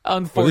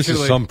unfortunately well, this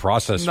is some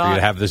process for you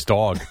to have this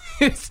dog.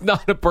 It's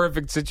not a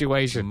perfect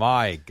situation.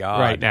 My God.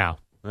 Right now.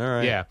 All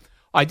right. Yeah.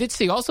 I did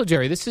see also,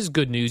 Jerry, this is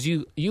good news.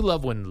 You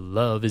love when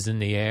love is in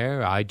the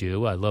air. I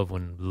do. I love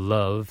when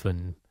love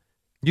and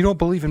you don't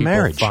believe in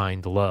marriage.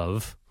 Find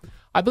love.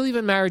 I believe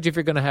in marriage if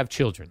you're going to have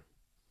children.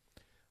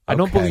 I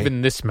don't believe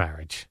in this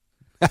marriage.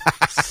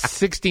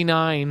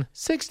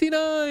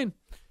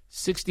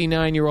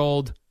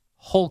 69-year-old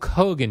Hulk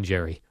Hogan,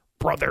 Jerry,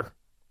 brother,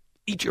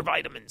 eat your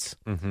vitamins.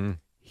 Mm-hmm.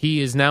 He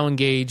is now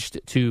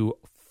engaged to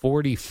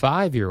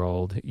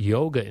 45-year-old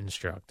yoga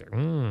instructor.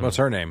 What's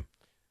her name?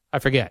 I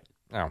forget.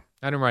 Oh.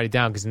 I didn't write it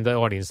down because the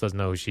audience doesn't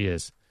know who she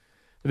is.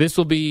 This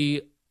will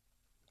be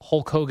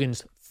Hulk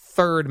Hogan's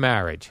third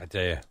marriage. I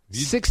tell you.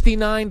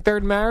 69,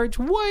 third marriage?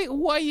 Why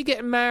are you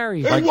getting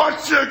married? And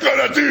what you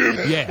gonna do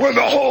when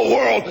the whole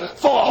world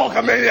full of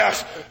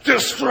Hulkamaniacs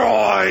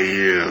destroy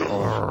you?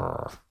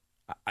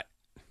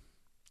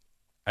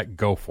 I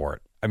go for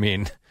it. I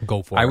mean,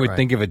 go for I it. would right.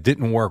 think if it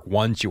didn't work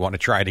once, you want to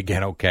try it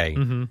again. Okay.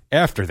 Mm-hmm.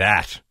 After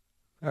that,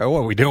 what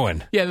are we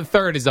doing? Yeah, the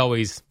third is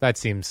always, that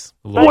seems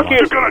a little What much.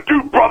 you gonna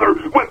do, brother,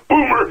 when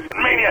Boomer and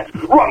Maniacs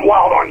run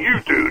wild on you,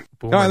 dude?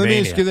 All right, let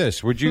me ask you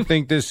this. Would you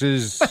think this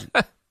is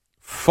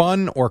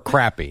fun or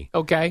crappy?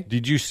 Okay.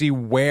 Did you see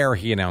where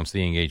he announced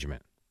the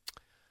engagement?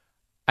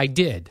 I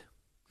did.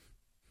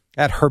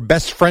 At her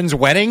best friend's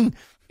wedding?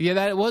 Yeah,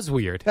 that was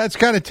weird. That's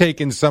kind of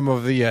taken some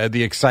of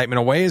the excitement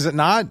away, is it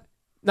not?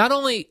 Not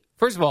only,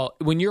 first of all,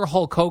 when you're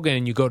Hulk Hogan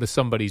and you go to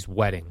somebody's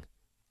wedding,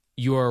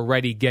 you're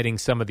already getting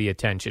some of the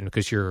attention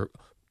because you're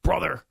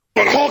brother.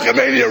 When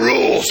Hulkamania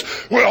rules,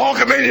 when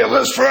Hulkamania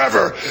lives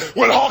forever,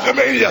 when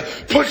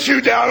Hulkamania puts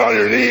you down on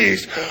your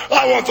knees,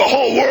 I want the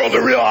whole world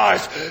to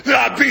realize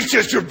that I beat you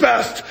at your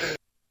best.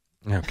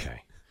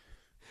 Okay.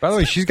 By the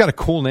way, she's got a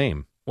cool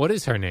name. What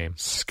is her name?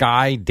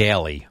 Sky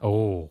Daly.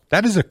 Oh.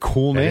 That is a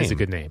cool name. That is a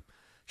good name.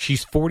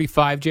 She's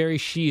 45, Jerry.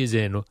 She is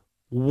in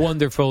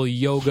wonderful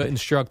yoga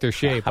instructor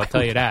shape, I'll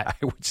tell you that.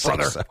 I would say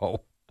brother.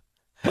 so.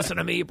 Listen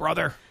to me,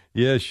 brother.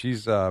 Yeah,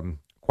 she's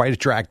quite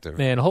attractive.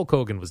 Man, Hulk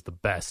Hogan was the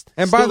best.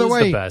 And Still by the is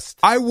way, the best.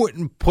 I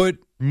wouldn't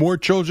put more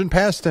children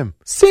past him.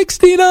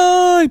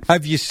 69!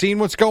 Have you seen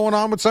what's going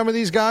on with some of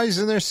these guys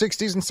in their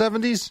 60s and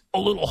 70s? A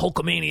little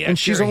Hulkamaniac. And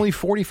she's Jerry. only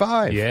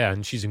 45. Yeah,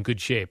 and she's in good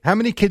shape. How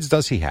many kids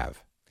does he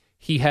have?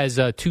 He has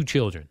 2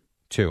 children.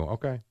 2,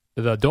 okay.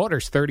 The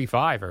daughter's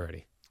 35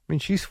 already. I mean,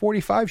 she's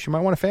 45. She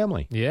might want a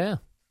family. Yeah.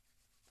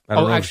 I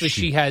don't know if Actually,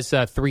 she has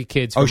 3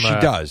 kids. Oh, From, she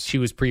does? She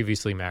was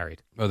previously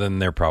married. Well, then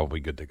they're probably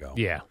good to go.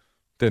 Yeah.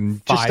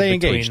 Then 5 just stay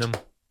between engaged. them.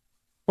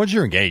 Once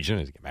you're engaged, you don't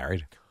need to get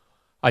married.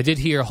 I did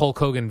hear Hulk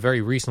Hogan very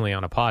recently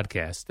on a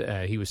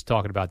podcast. He was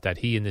talking about that.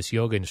 He and this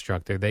yoga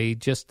instructor, they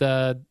just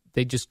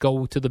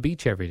go to the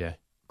beach every day.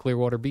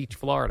 Clearwater Beach,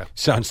 Florida.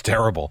 Sounds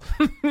terrible.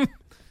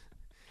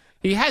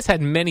 He has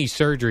had many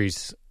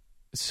surgeries.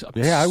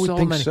 Yeah, I would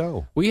think many.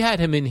 so. We had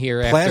him in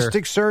here after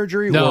Plastic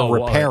surgery or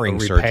repairing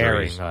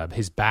surgeries?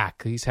 His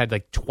back. He's had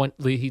like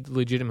 20. He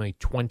legitimately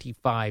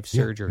 25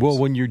 surgeries. Well,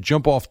 when you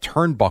jump off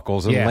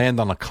turnbuckles and land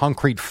on a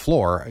concrete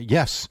floor,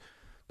 yes,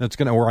 that's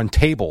going to, or on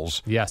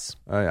tables. Yes.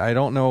 I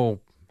don't know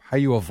how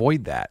you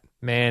avoid that.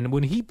 Man,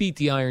 when he beat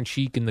the Iron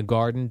Sheik in the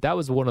Garden, that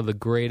was one of the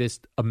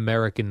greatest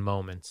American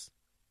moments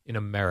in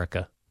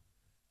America.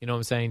 You know what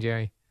I'm saying,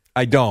 Jerry?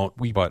 I don't,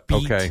 but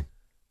beat okay.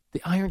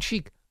 The Iron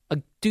Sheik,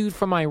 a dude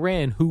from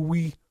Iran who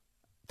we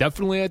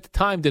definitely at the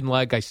time didn't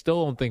like. I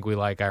still don't think we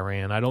like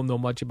Iran. I don't know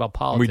much about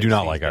politics. We do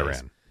not these like days.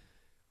 Iran.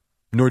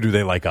 Nor do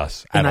they like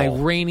us An at all.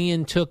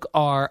 Iranian took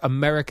our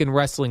American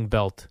wrestling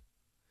belt,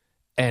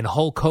 and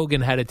Hulk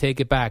Hogan had to take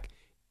it back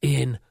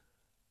in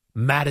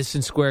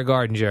Madison Square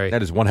Garden, Jerry.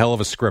 That is one hell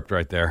of a script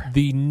right there.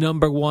 The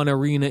 #1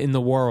 arena in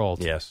the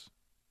world. Yes.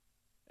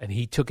 And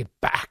he took it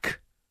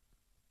back.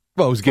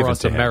 Well, it was given us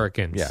to him.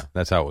 Americans. Yeah,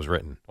 that's how it was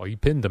written. Well, you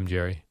pinned him,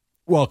 Jerry.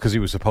 Well, because he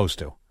was supposed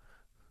to.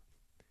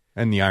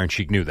 And the Iron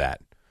Sheik knew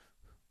that.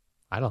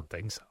 I don't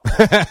think so.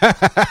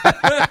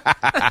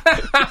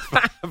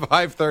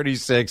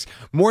 5:36.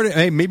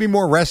 Maybe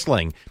more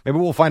wrestling. Maybe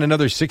we'll find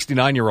another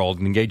 69-year-old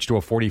engaged to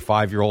a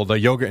 45-year-old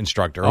yoga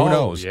instructor. Who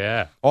knows?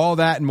 Yeah. All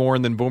that and more,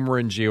 and then Boomer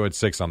and Gio at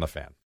 6 on the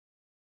Fan.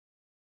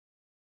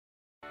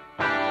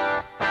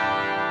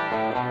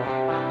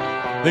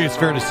 I think it's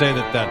fair to say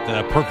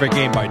that perfect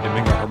game by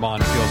Domingo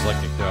Herman feels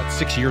like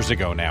 6 years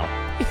ago now.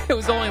 It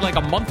was only like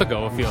a month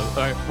ago, it feels.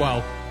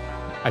 Well,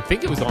 I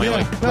think it was only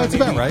that's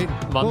about right.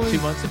 Month,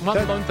 2 months,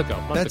 month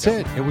ago. That's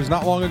it. It was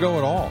not long ago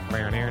at all.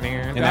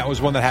 And that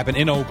was one that happened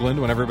in Oakland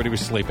when everybody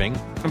was sleeping.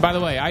 And by the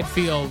way, I'd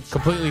feel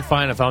completely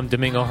fine if I'm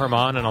Domingo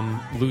Herman and I'm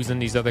losing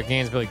these other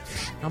games. Be like,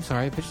 I'm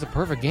sorry, I pitched a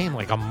perfect game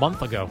like a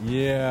month ago.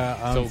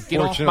 Yeah, so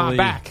get off my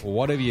back.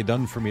 What have you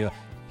done for me?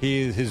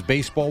 His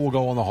baseball will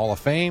go on the Hall of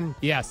Fame.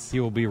 Yes. He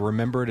will be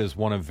remembered as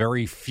one of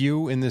very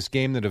few in this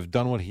game that have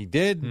done what he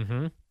did.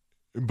 Mm-hmm.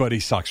 But he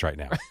sucks right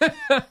now.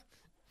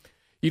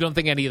 You don't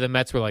think any of the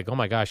Mets were like, oh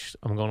my gosh,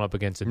 I'm going up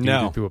against a dude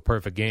who threw a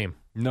perfect game?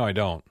 No, I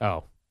don't.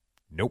 Oh.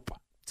 Nope.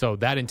 So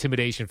that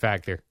intimidation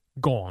factor,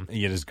 gone.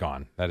 It is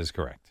gone. That is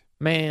correct.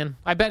 Man,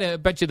 I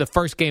bet you the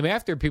first game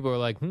after, people were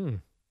like,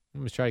 I'm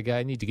going to try a guy.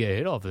 I need to get a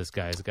hit off this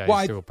guy. This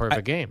guy threw a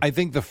perfect game. I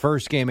think the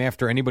first game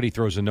after anybody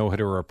throws a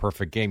no-hitter or a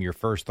perfect game, your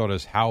first thought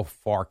is, how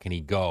far can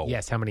he go?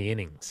 Yes, how many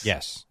innings?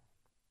 Yes.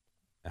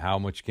 How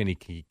much can he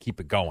keep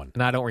it going?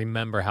 And I don't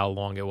remember how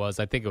long it was.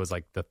 I think it was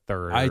like the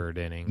third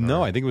inning.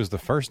 No, I think it was the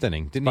first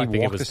inning. Didn't he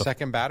walk the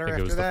second batter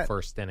after that? I think it was the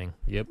first inning.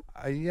 Yep.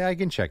 Yeah, I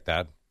can check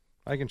that.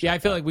 I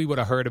feel like we would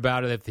have heard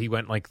about it if he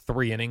went like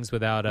 3 innings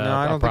without no,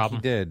 I don't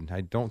problem. think he did. I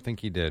don't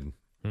think he did.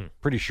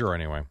 Pretty sure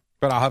anyway.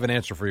 But I'll have an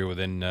answer for you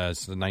within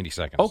 90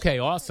 seconds. Okay,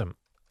 awesome.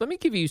 Let me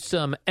give you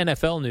some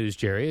NFL news,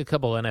 Jerry. A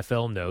couple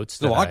NFL notes.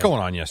 There's a lot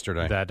going on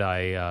yesterday. That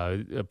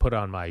I put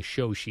on my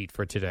show sheet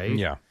for today.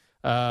 Yeah.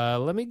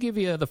 Let me give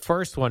you the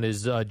first one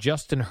is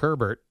Justin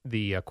Herbert,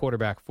 the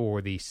quarterback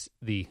for the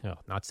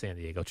not San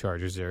Diego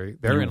Chargers. They're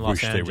in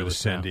Los Angeles. They were the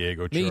San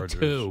Diego Chargers. Me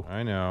too.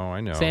 I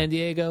know. San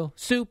Diego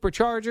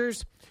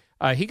Superchargers.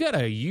 He got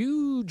a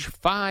huge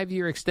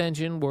 5-year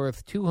extension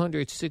worth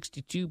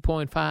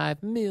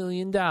 $262.5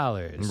 million.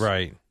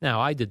 Right.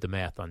 Now, I did the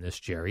math on this,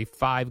 Jerry.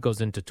 5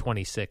 goes into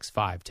 26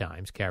 5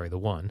 times. Carry the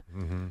 1.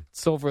 Mm-hmm.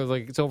 It's over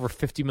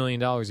 $50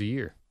 million a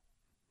year.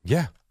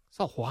 Yeah. It's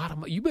a lot of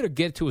money. You better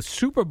get to a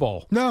Super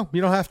Bowl. No,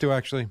 you don't have to,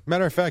 actually.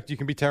 Matter of fact, you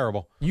can be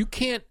terrible. You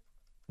can't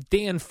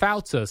Dan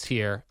Fouts us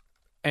here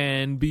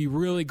and be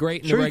really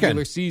great in Sure the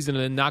regular season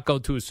and then not go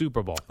to a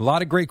Super Bowl. A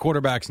lot of great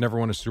quarterbacks never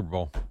won a Super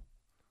Bowl.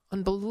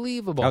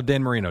 Unbelievable. How'd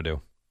Dan Marino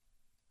do?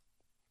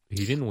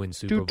 He didn't win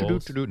Super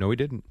Bowls. No, he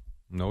didn't.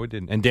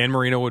 And Dan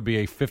Marino would be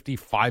a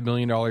 $55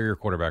 million a year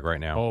quarterback right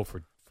now. Oh,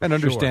 for and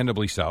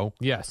understandably so.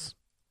 Yes.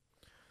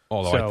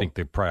 Although I think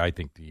the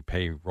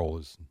payroll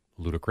is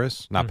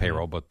ludicrous. Not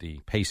payroll, but the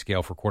pay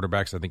scale for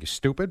quarterbacks I think is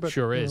stupid. But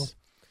sure is.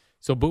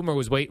 So Boomer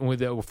was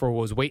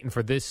waiting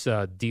for this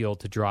deal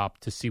to drop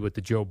to see what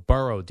the Joe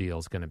Burrow deal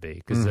is going to be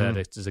because that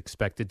is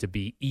expected to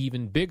be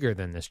even bigger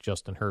than this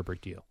Justin Herbert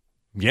deal.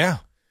 Yeah.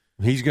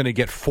 He's going to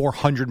get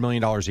 $400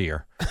 million a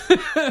year.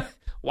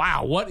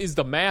 Wow, what is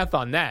the math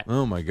on that?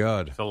 Oh, my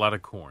God. It's a lot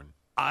of corn.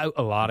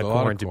 A lot of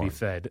corn to be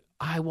fed.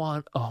 I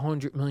want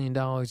 $100 million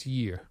a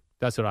year.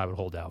 That's what I would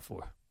hold out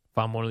for. If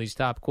I'm one of these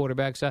top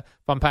quarterbacks, if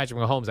I'm Patrick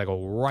Mahomes, I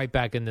go right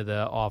back into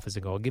the office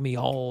and go, give me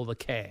all the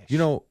cash. You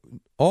know,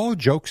 all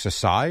jokes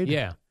aside,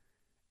 yeah.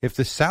 If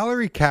the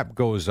salary cap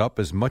goes up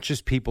as much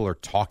as people are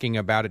talking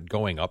about it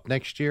going up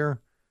next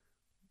year,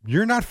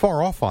 you're not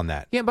far off on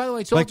that. Yeah, by the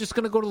way, it's all just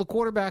going to go to the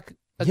quarterback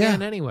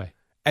again anyway.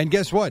 And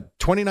guess what?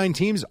 29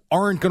 teams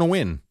aren't going to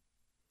win.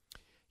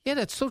 Yeah,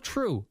 that's so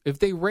true. If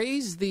they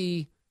raise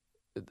the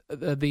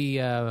what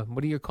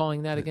are you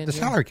calling that again? The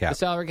salary cap. The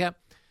salary cap.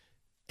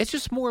 It's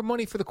just more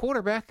money for the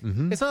quarterback.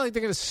 Mm-hmm. It's not like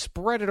they're going to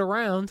spread it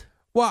around.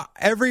 Well,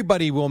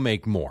 everybody will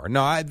make more.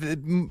 No,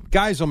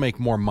 guys will make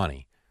more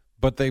money.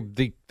 But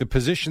the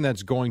position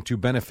that's going to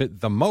benefit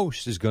the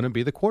most is going to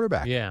be the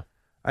quarterback. Yeah.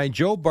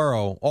 Joe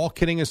Burrow, all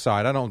kidding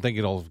aside, I don't think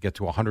it'll get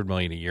to $100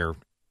 million a year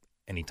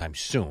anytime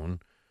soon.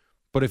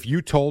 But if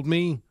you told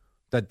me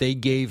that they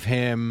gave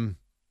him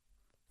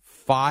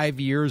 5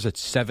 years at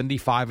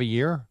 $75 a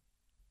year,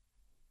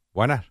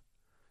 why not?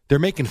 They're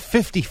making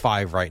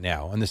 $55 right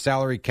now, and the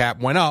salary cap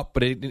went up,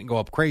 but it didn't go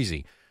up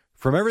crazy.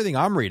 From everything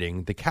I'm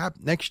reading, the cap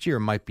next year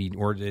might be,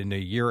 or in a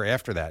year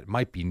after that,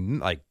 might be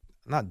like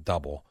not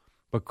double,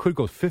 but could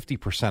go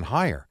 50%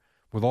 higher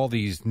with all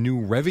these new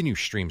revenue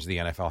streams the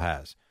NFL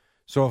has.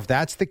 So if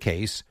that's the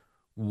case,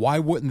 why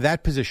wouldn't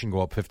that position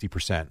go up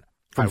 50%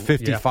 from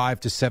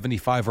 55 to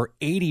 75 or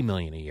 80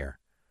 million a year?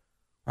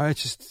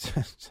 It's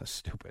just so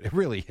stupid. It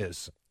really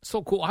is.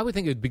 So cool. I would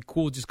think it'd be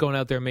cool just going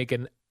out there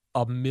making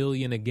 $1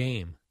 million a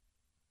game.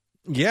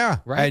 Yeah,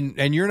 right.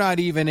 And you're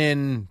not even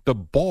in the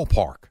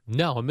ballpark.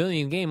 No, $1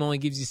 million a game only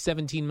gives you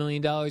 $17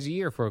 million a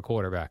year for a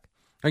quarterback.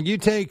 And you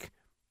take.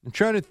 I'm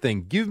trying to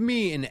think. Give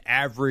me an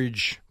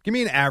average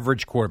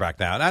quarterback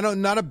now.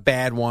 Not a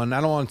bad one.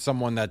 I don't want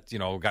someone that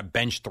got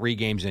benched 3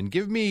 games in.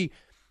 Give me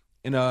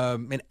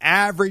an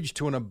average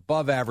to an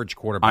above average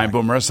quarterback. I'm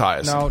Boomer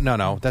Esiason.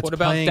 No. That's what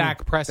about playing,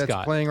 Dak Prescott?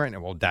 That's playing right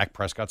now. Well, Dak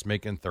Prescott's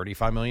making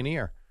 $35 million a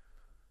year.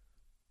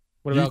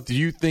 What about? Do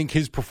you think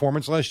his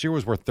performance last year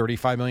was worth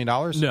 $35 million?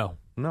 No,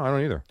 I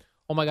don't either.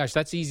 Oh my gosh,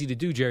 that's easy to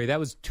do, Jerry. That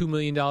was $2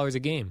 million a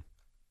game.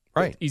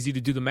 Right. It's easy to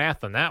do the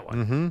math on that one.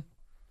 Mm-hmm.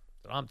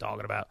 That's what I'm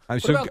talking about.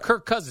 What about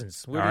Kirk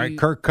Cousins?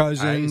 Kirk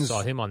Cousins. I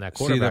saw him on that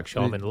quarterback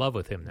show. I'm in love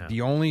with him now.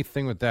 The only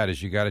thing with that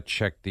is you got to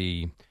check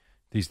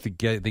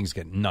things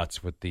get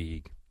nuts with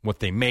what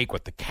they make,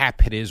 what the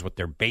cap hit is, what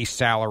their base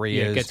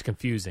salary is. It gets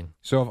confusing.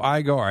 So if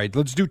I go, all right,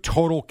 let's do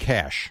total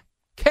cash.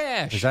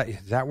 Is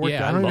that work?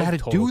 Yeah, I don't know how to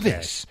do cash.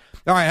 this.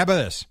 All right, how about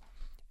this?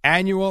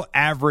 Annual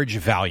average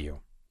value.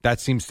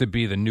 That seems to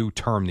be the new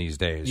term these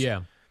days.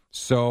 Yeah.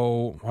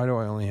 So why do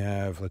I only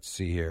have, let's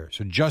see here.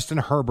 So Justin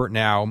Herbert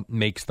now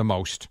makes the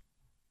most.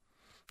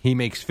 He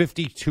makes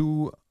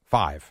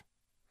 $52.5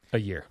 a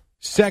year.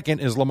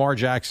 Second is Lamar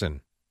Jackson.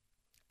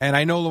 And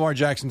I know Lamar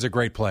Jackson's a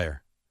great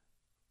player.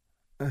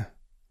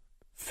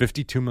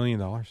 $52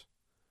 million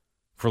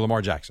for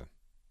Lamar Jackson.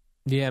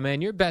 Yeah,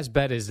 man, your best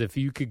bet is if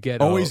you could get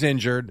always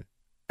injured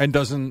and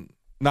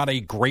not a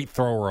great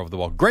thrower of the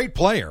ball. Great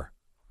player.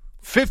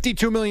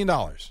 $52 million.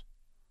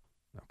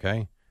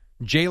 Okay.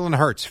 Jalen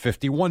Hurts,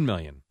 $51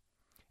 million.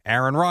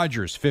 Aaron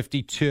Rodgers,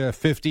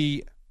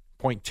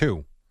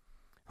 $50.2.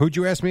 Who'd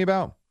you ask me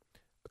about?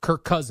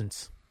 Kirk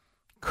Cousins.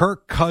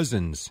 Kirk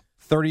Cousins,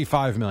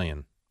 $35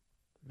 million.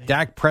 Man.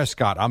 Dak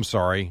Prescott, I'm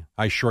sorry,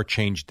 I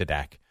shortchanged to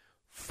Dak,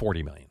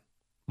 $40 million.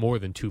 More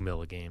than $2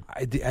 million a game.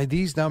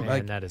 These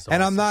numbers, that is awesome.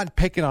 And I'm not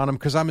picking on him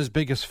because I'm his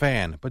biggest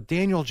fan. But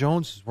Daniel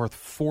Jones is worth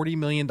 $40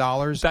 million.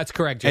 That's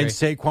correct, Jerry. And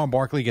Saquon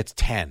Barkley gets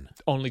 10.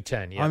 Only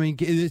 10. Yeah. I mean,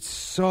 it's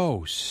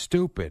so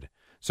stupid.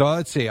 So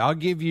let's see. I'll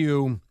give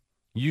you.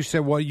 You said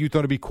what you thought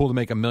it'd be cool to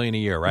make $1 million a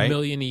year, right? $1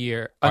 million a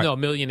year. No, $1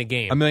 million a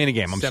game. $1 million a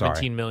game. I'm sorry.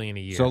 $17 million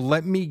a year. So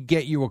let me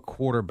get you a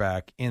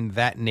quarterback in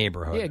that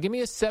neighborhood. Yeah, give me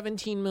a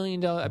 $17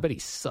 million. I bet he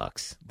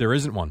sucks. There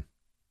isn't one.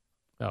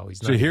 Oh,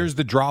 he's not. So here's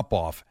the drop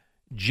off.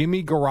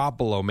 Jimmy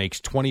Garoppolo makes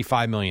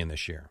 $25 million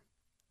this year,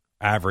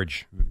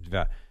 average.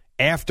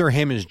 After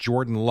him is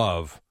Jordan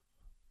Love.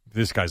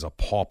 This guy's a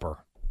pauper.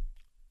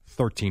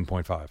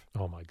 13.5.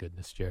 Oh my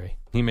goodness, Jerry.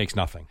 He makes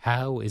nothing.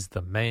 How is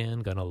the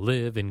man gonna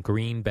live in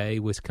Green Bay,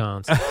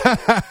 Wisconsin,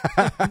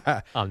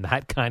 on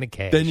that kind of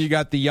cash? Then you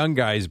got the young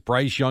guys.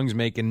 Bryce Young's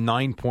making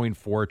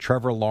 9.4.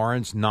 Trevor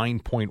Lawrence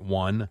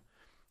 9.1.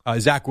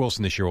 Zach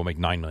Wilson this year will make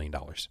 $9 million.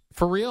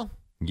 For real?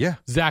 Yeah.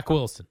 Zach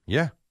Wilson.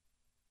 Yeah.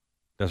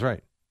 That's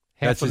right.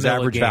 That's his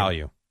average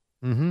value.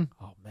 Mm-hmm.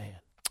 Oh, man.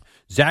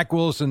 Zach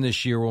Wilson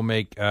this year will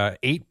make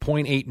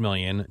 $8.8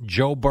 million.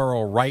 Joe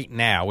Burrow right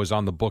now is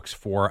on the books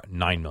for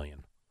 $9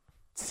 million.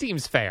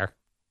 Seems fair.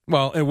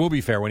 Well, it will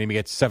be fair when he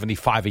gets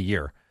 $75 a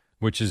year,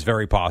 which is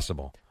very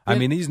possible. I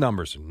mean, these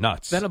numbers are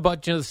nuts. Then a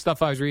bunch of the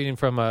stuff I was reading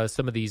from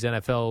some of these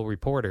NFL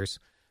reporters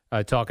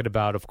talking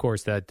about, of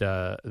course, that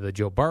the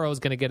Joe Burrow is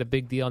going to get a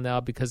big deal now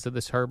because of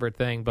this Herbert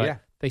thing.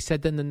 But they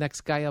said then the next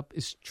guy up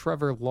is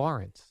Trevor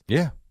Lawrence.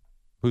 Yeah.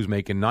 Who's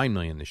making $9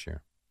 million this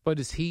year. But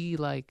is he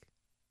like...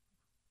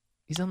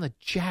 He's on the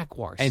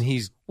Jaguars. And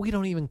we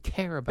don't even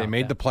care about They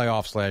made that. the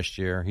playoffs last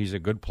year. He's a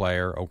good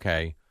player.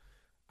 Okay.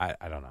 I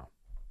don't know.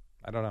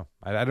 I don't know.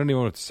 I don't even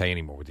know what to say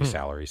anymore with these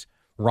salaries.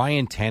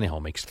 Ryan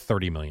Tannehill makes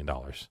 $30 million.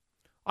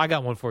 I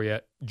got one for you.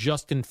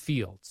 Justin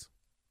Fields.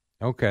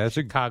 Okay, that's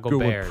Chicago a good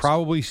Bears. one.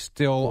 Probably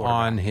still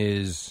on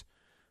his.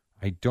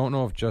 I don't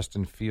know if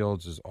Justin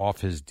Fields is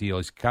off his deal.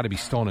 He's got to be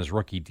still on his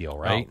rookie deal,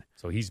 right? Oh,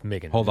 so he's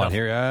making. Hold on nothing.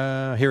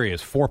 here. Here he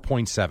is,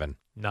 4.7.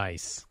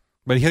 Nice.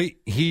 But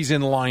he's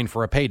in line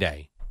for a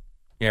payday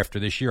after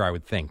this year, I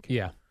would think.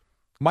 Yeah.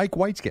 Mike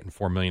White's getting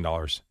 $4 million.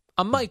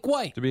 Mike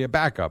White to be a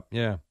backup.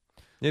 Yeah,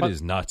 it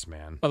is nuts,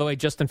 man. By the way,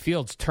 Justin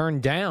Fields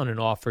turned down an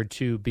offer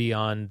to be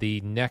on the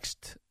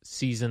next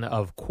season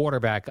of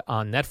Quarterback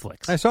on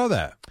Netflix. I saw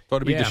that. Thought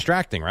it'd be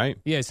distracting, right?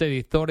 Yeah, he said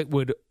he thought it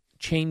would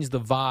change the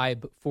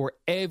vibe for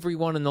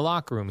everyone in the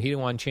locker room. He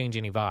didn't want to change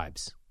any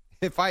vibes.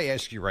 If I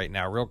ask you right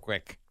now, real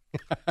quick,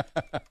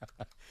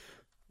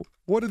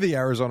 what did the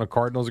Arizona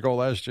Cardinals go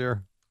last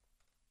year?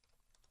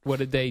 What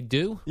did they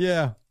do?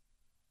 Yeah.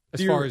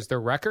 As far as their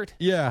record?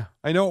 Yeah.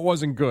 I know it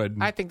wasn't good.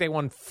 I think they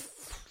won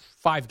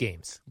 5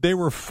 games. They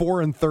were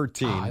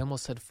 4-13. Oh, I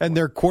almost said 4. And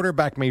their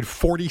quarterback made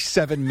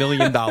 $47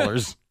 million.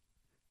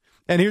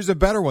 And here's a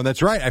better one.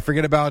 That's right. I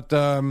forget about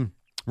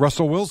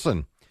Russell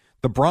Wilson.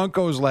 The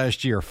Broncos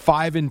last year,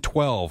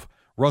 5-12.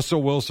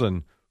 Russell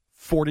Wilson,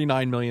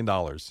 $49 million.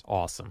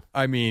 Awesome.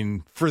 I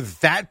mean, for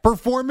that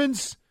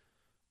performance,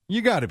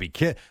 you got to be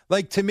kidding.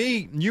 Like, to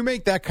me, you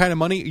make that kind of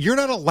money, you're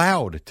not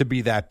allowed to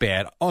be that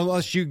bad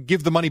unless you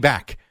give the money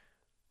back.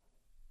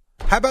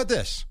 How about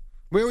this?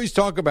 We always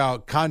talk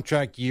about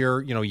contract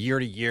year, year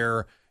to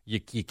year. You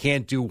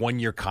can't do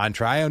 1-year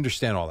contract. I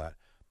understand all that.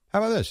 How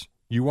about this?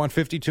 You want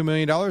 $52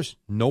 million?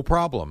 No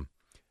problem.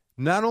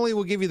 Not only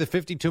will give you the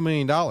 $52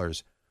 million,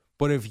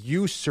 but if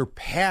you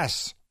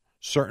surpass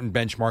certain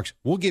benchmarks,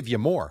 we'll give you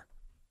more.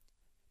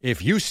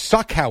 If you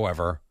suck,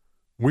 however,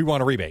 we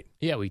want a rebate.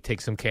 Yeah, we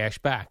take some cash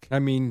back. I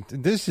mean,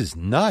 this is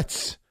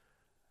nuts.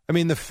 I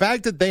mean, the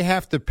fact that they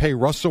have to pay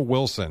Russell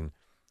Wilson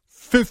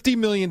 $50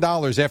 million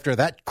after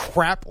that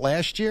crap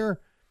last year,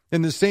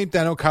 and the same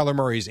thing, I know Kyler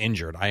Murray's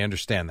injured. I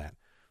understand that.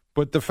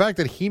 But the fact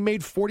that he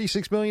made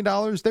 $46 million,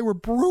 they were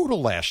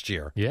brutal last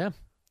year. Yeah.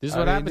 This is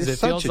what happens.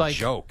 It's it feels such a like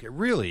joke. It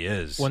really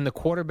is. When the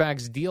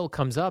quarterback's deal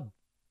comes up,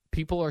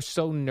 people are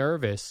so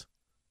nervous.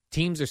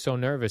 Teams are so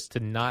nervous to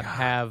not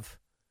have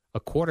a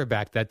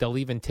quarterback that they'll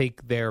even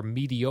take their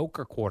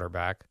mediocre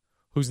quarterback,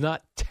 who's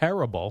not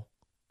terrible,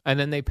 and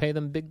then they pay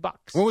them big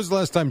bucks. When was the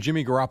last time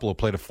Jimmy Garoppolo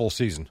played a full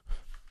season?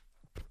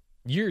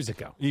 Years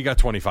ago. He got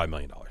 $25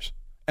 million.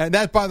 And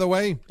that, by the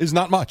way, is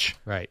not much.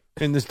 Right.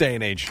 In this day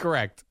and age.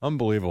 Correct.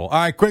 Unbelievable. All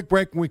right, quick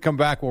break. When we come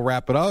back, we'll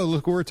wrap it up.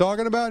 Look who we're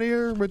talking about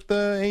here with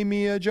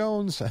Amy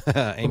Jones.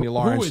 Amy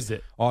Lawrence. Who is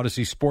it?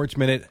 Odyssey Sports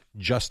Minute,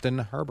 Justin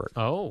Herbert.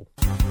 Oh.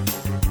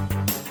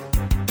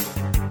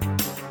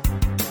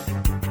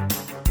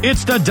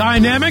 It's the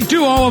dynamic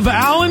duo of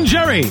Al and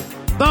Jerry,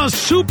 the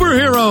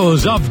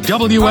superheroes of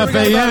WFAN. We got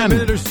about a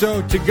minute or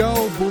so to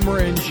go. Boomer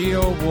and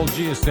Gio. Well,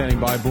 Gio's standing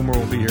by. Boomer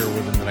will be here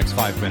within the next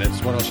 5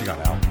 minutes. What else you got,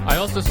 Al? I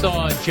also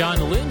saw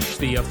John Lynch,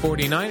 the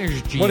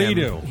 49ers GM. What did he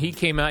do? He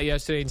came out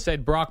yesterday and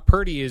said Brock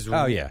Purdy is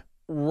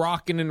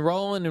rocking and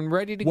rolling and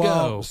ready to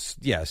go.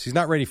 Yes, he's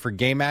not ready for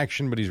game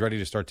action, but he's ready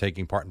to start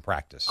taking part in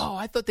practice. Oh,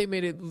 I thought they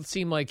made it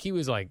seem like he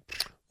was like...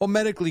 Well,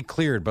 medically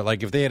cleared, but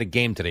like if they had a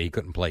game today, he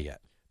couldn't play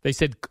yet. They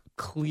said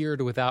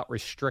cleared without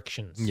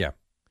restrictions. Yeah,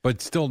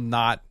 but still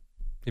not.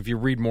 If you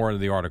read more into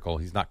the article,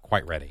 he's not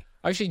quite ready.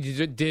 I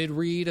actually did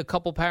read a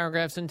couple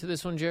paragraphs into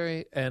this one,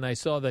 Jerry, and I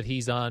saw that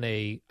he's on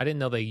I didn't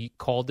know they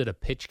called it a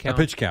pitch count.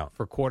 A pitch count.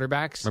 For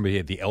quarterbacks. Remember, he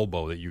had the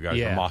elbow that you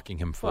guys were mocking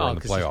him for in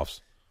the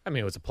playoffs. I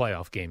mean, it was a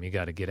playoff game. You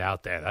got to get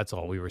out there. That's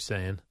all we were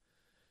saying.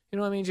 You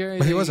know what I mean, Jerry?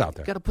 But he was out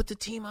there. You got to put the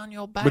team on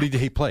your back. But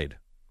he played.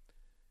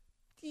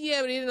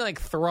 Yeah, but he didn't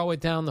throw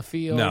it down the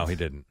field. No, he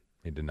didn't.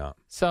 He did not.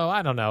 So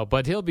I don't know,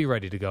 but he'll be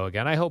ready to go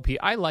again. I hope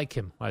I like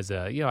him as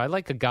I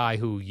like a guy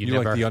who you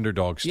never like the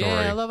underdog story.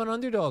 Yeah, I love an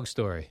underdog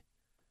story.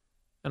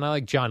 And I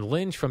like John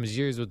Lynch from his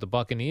years with the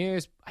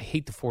Buccaneers. I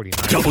hate the 49ers.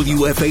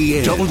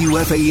 WFAN,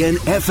 WFAN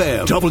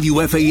FM,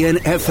 WFAN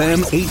FM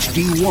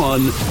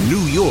HD1,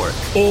 New York.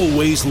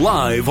 Always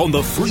live on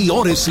the free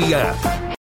Odyssey app.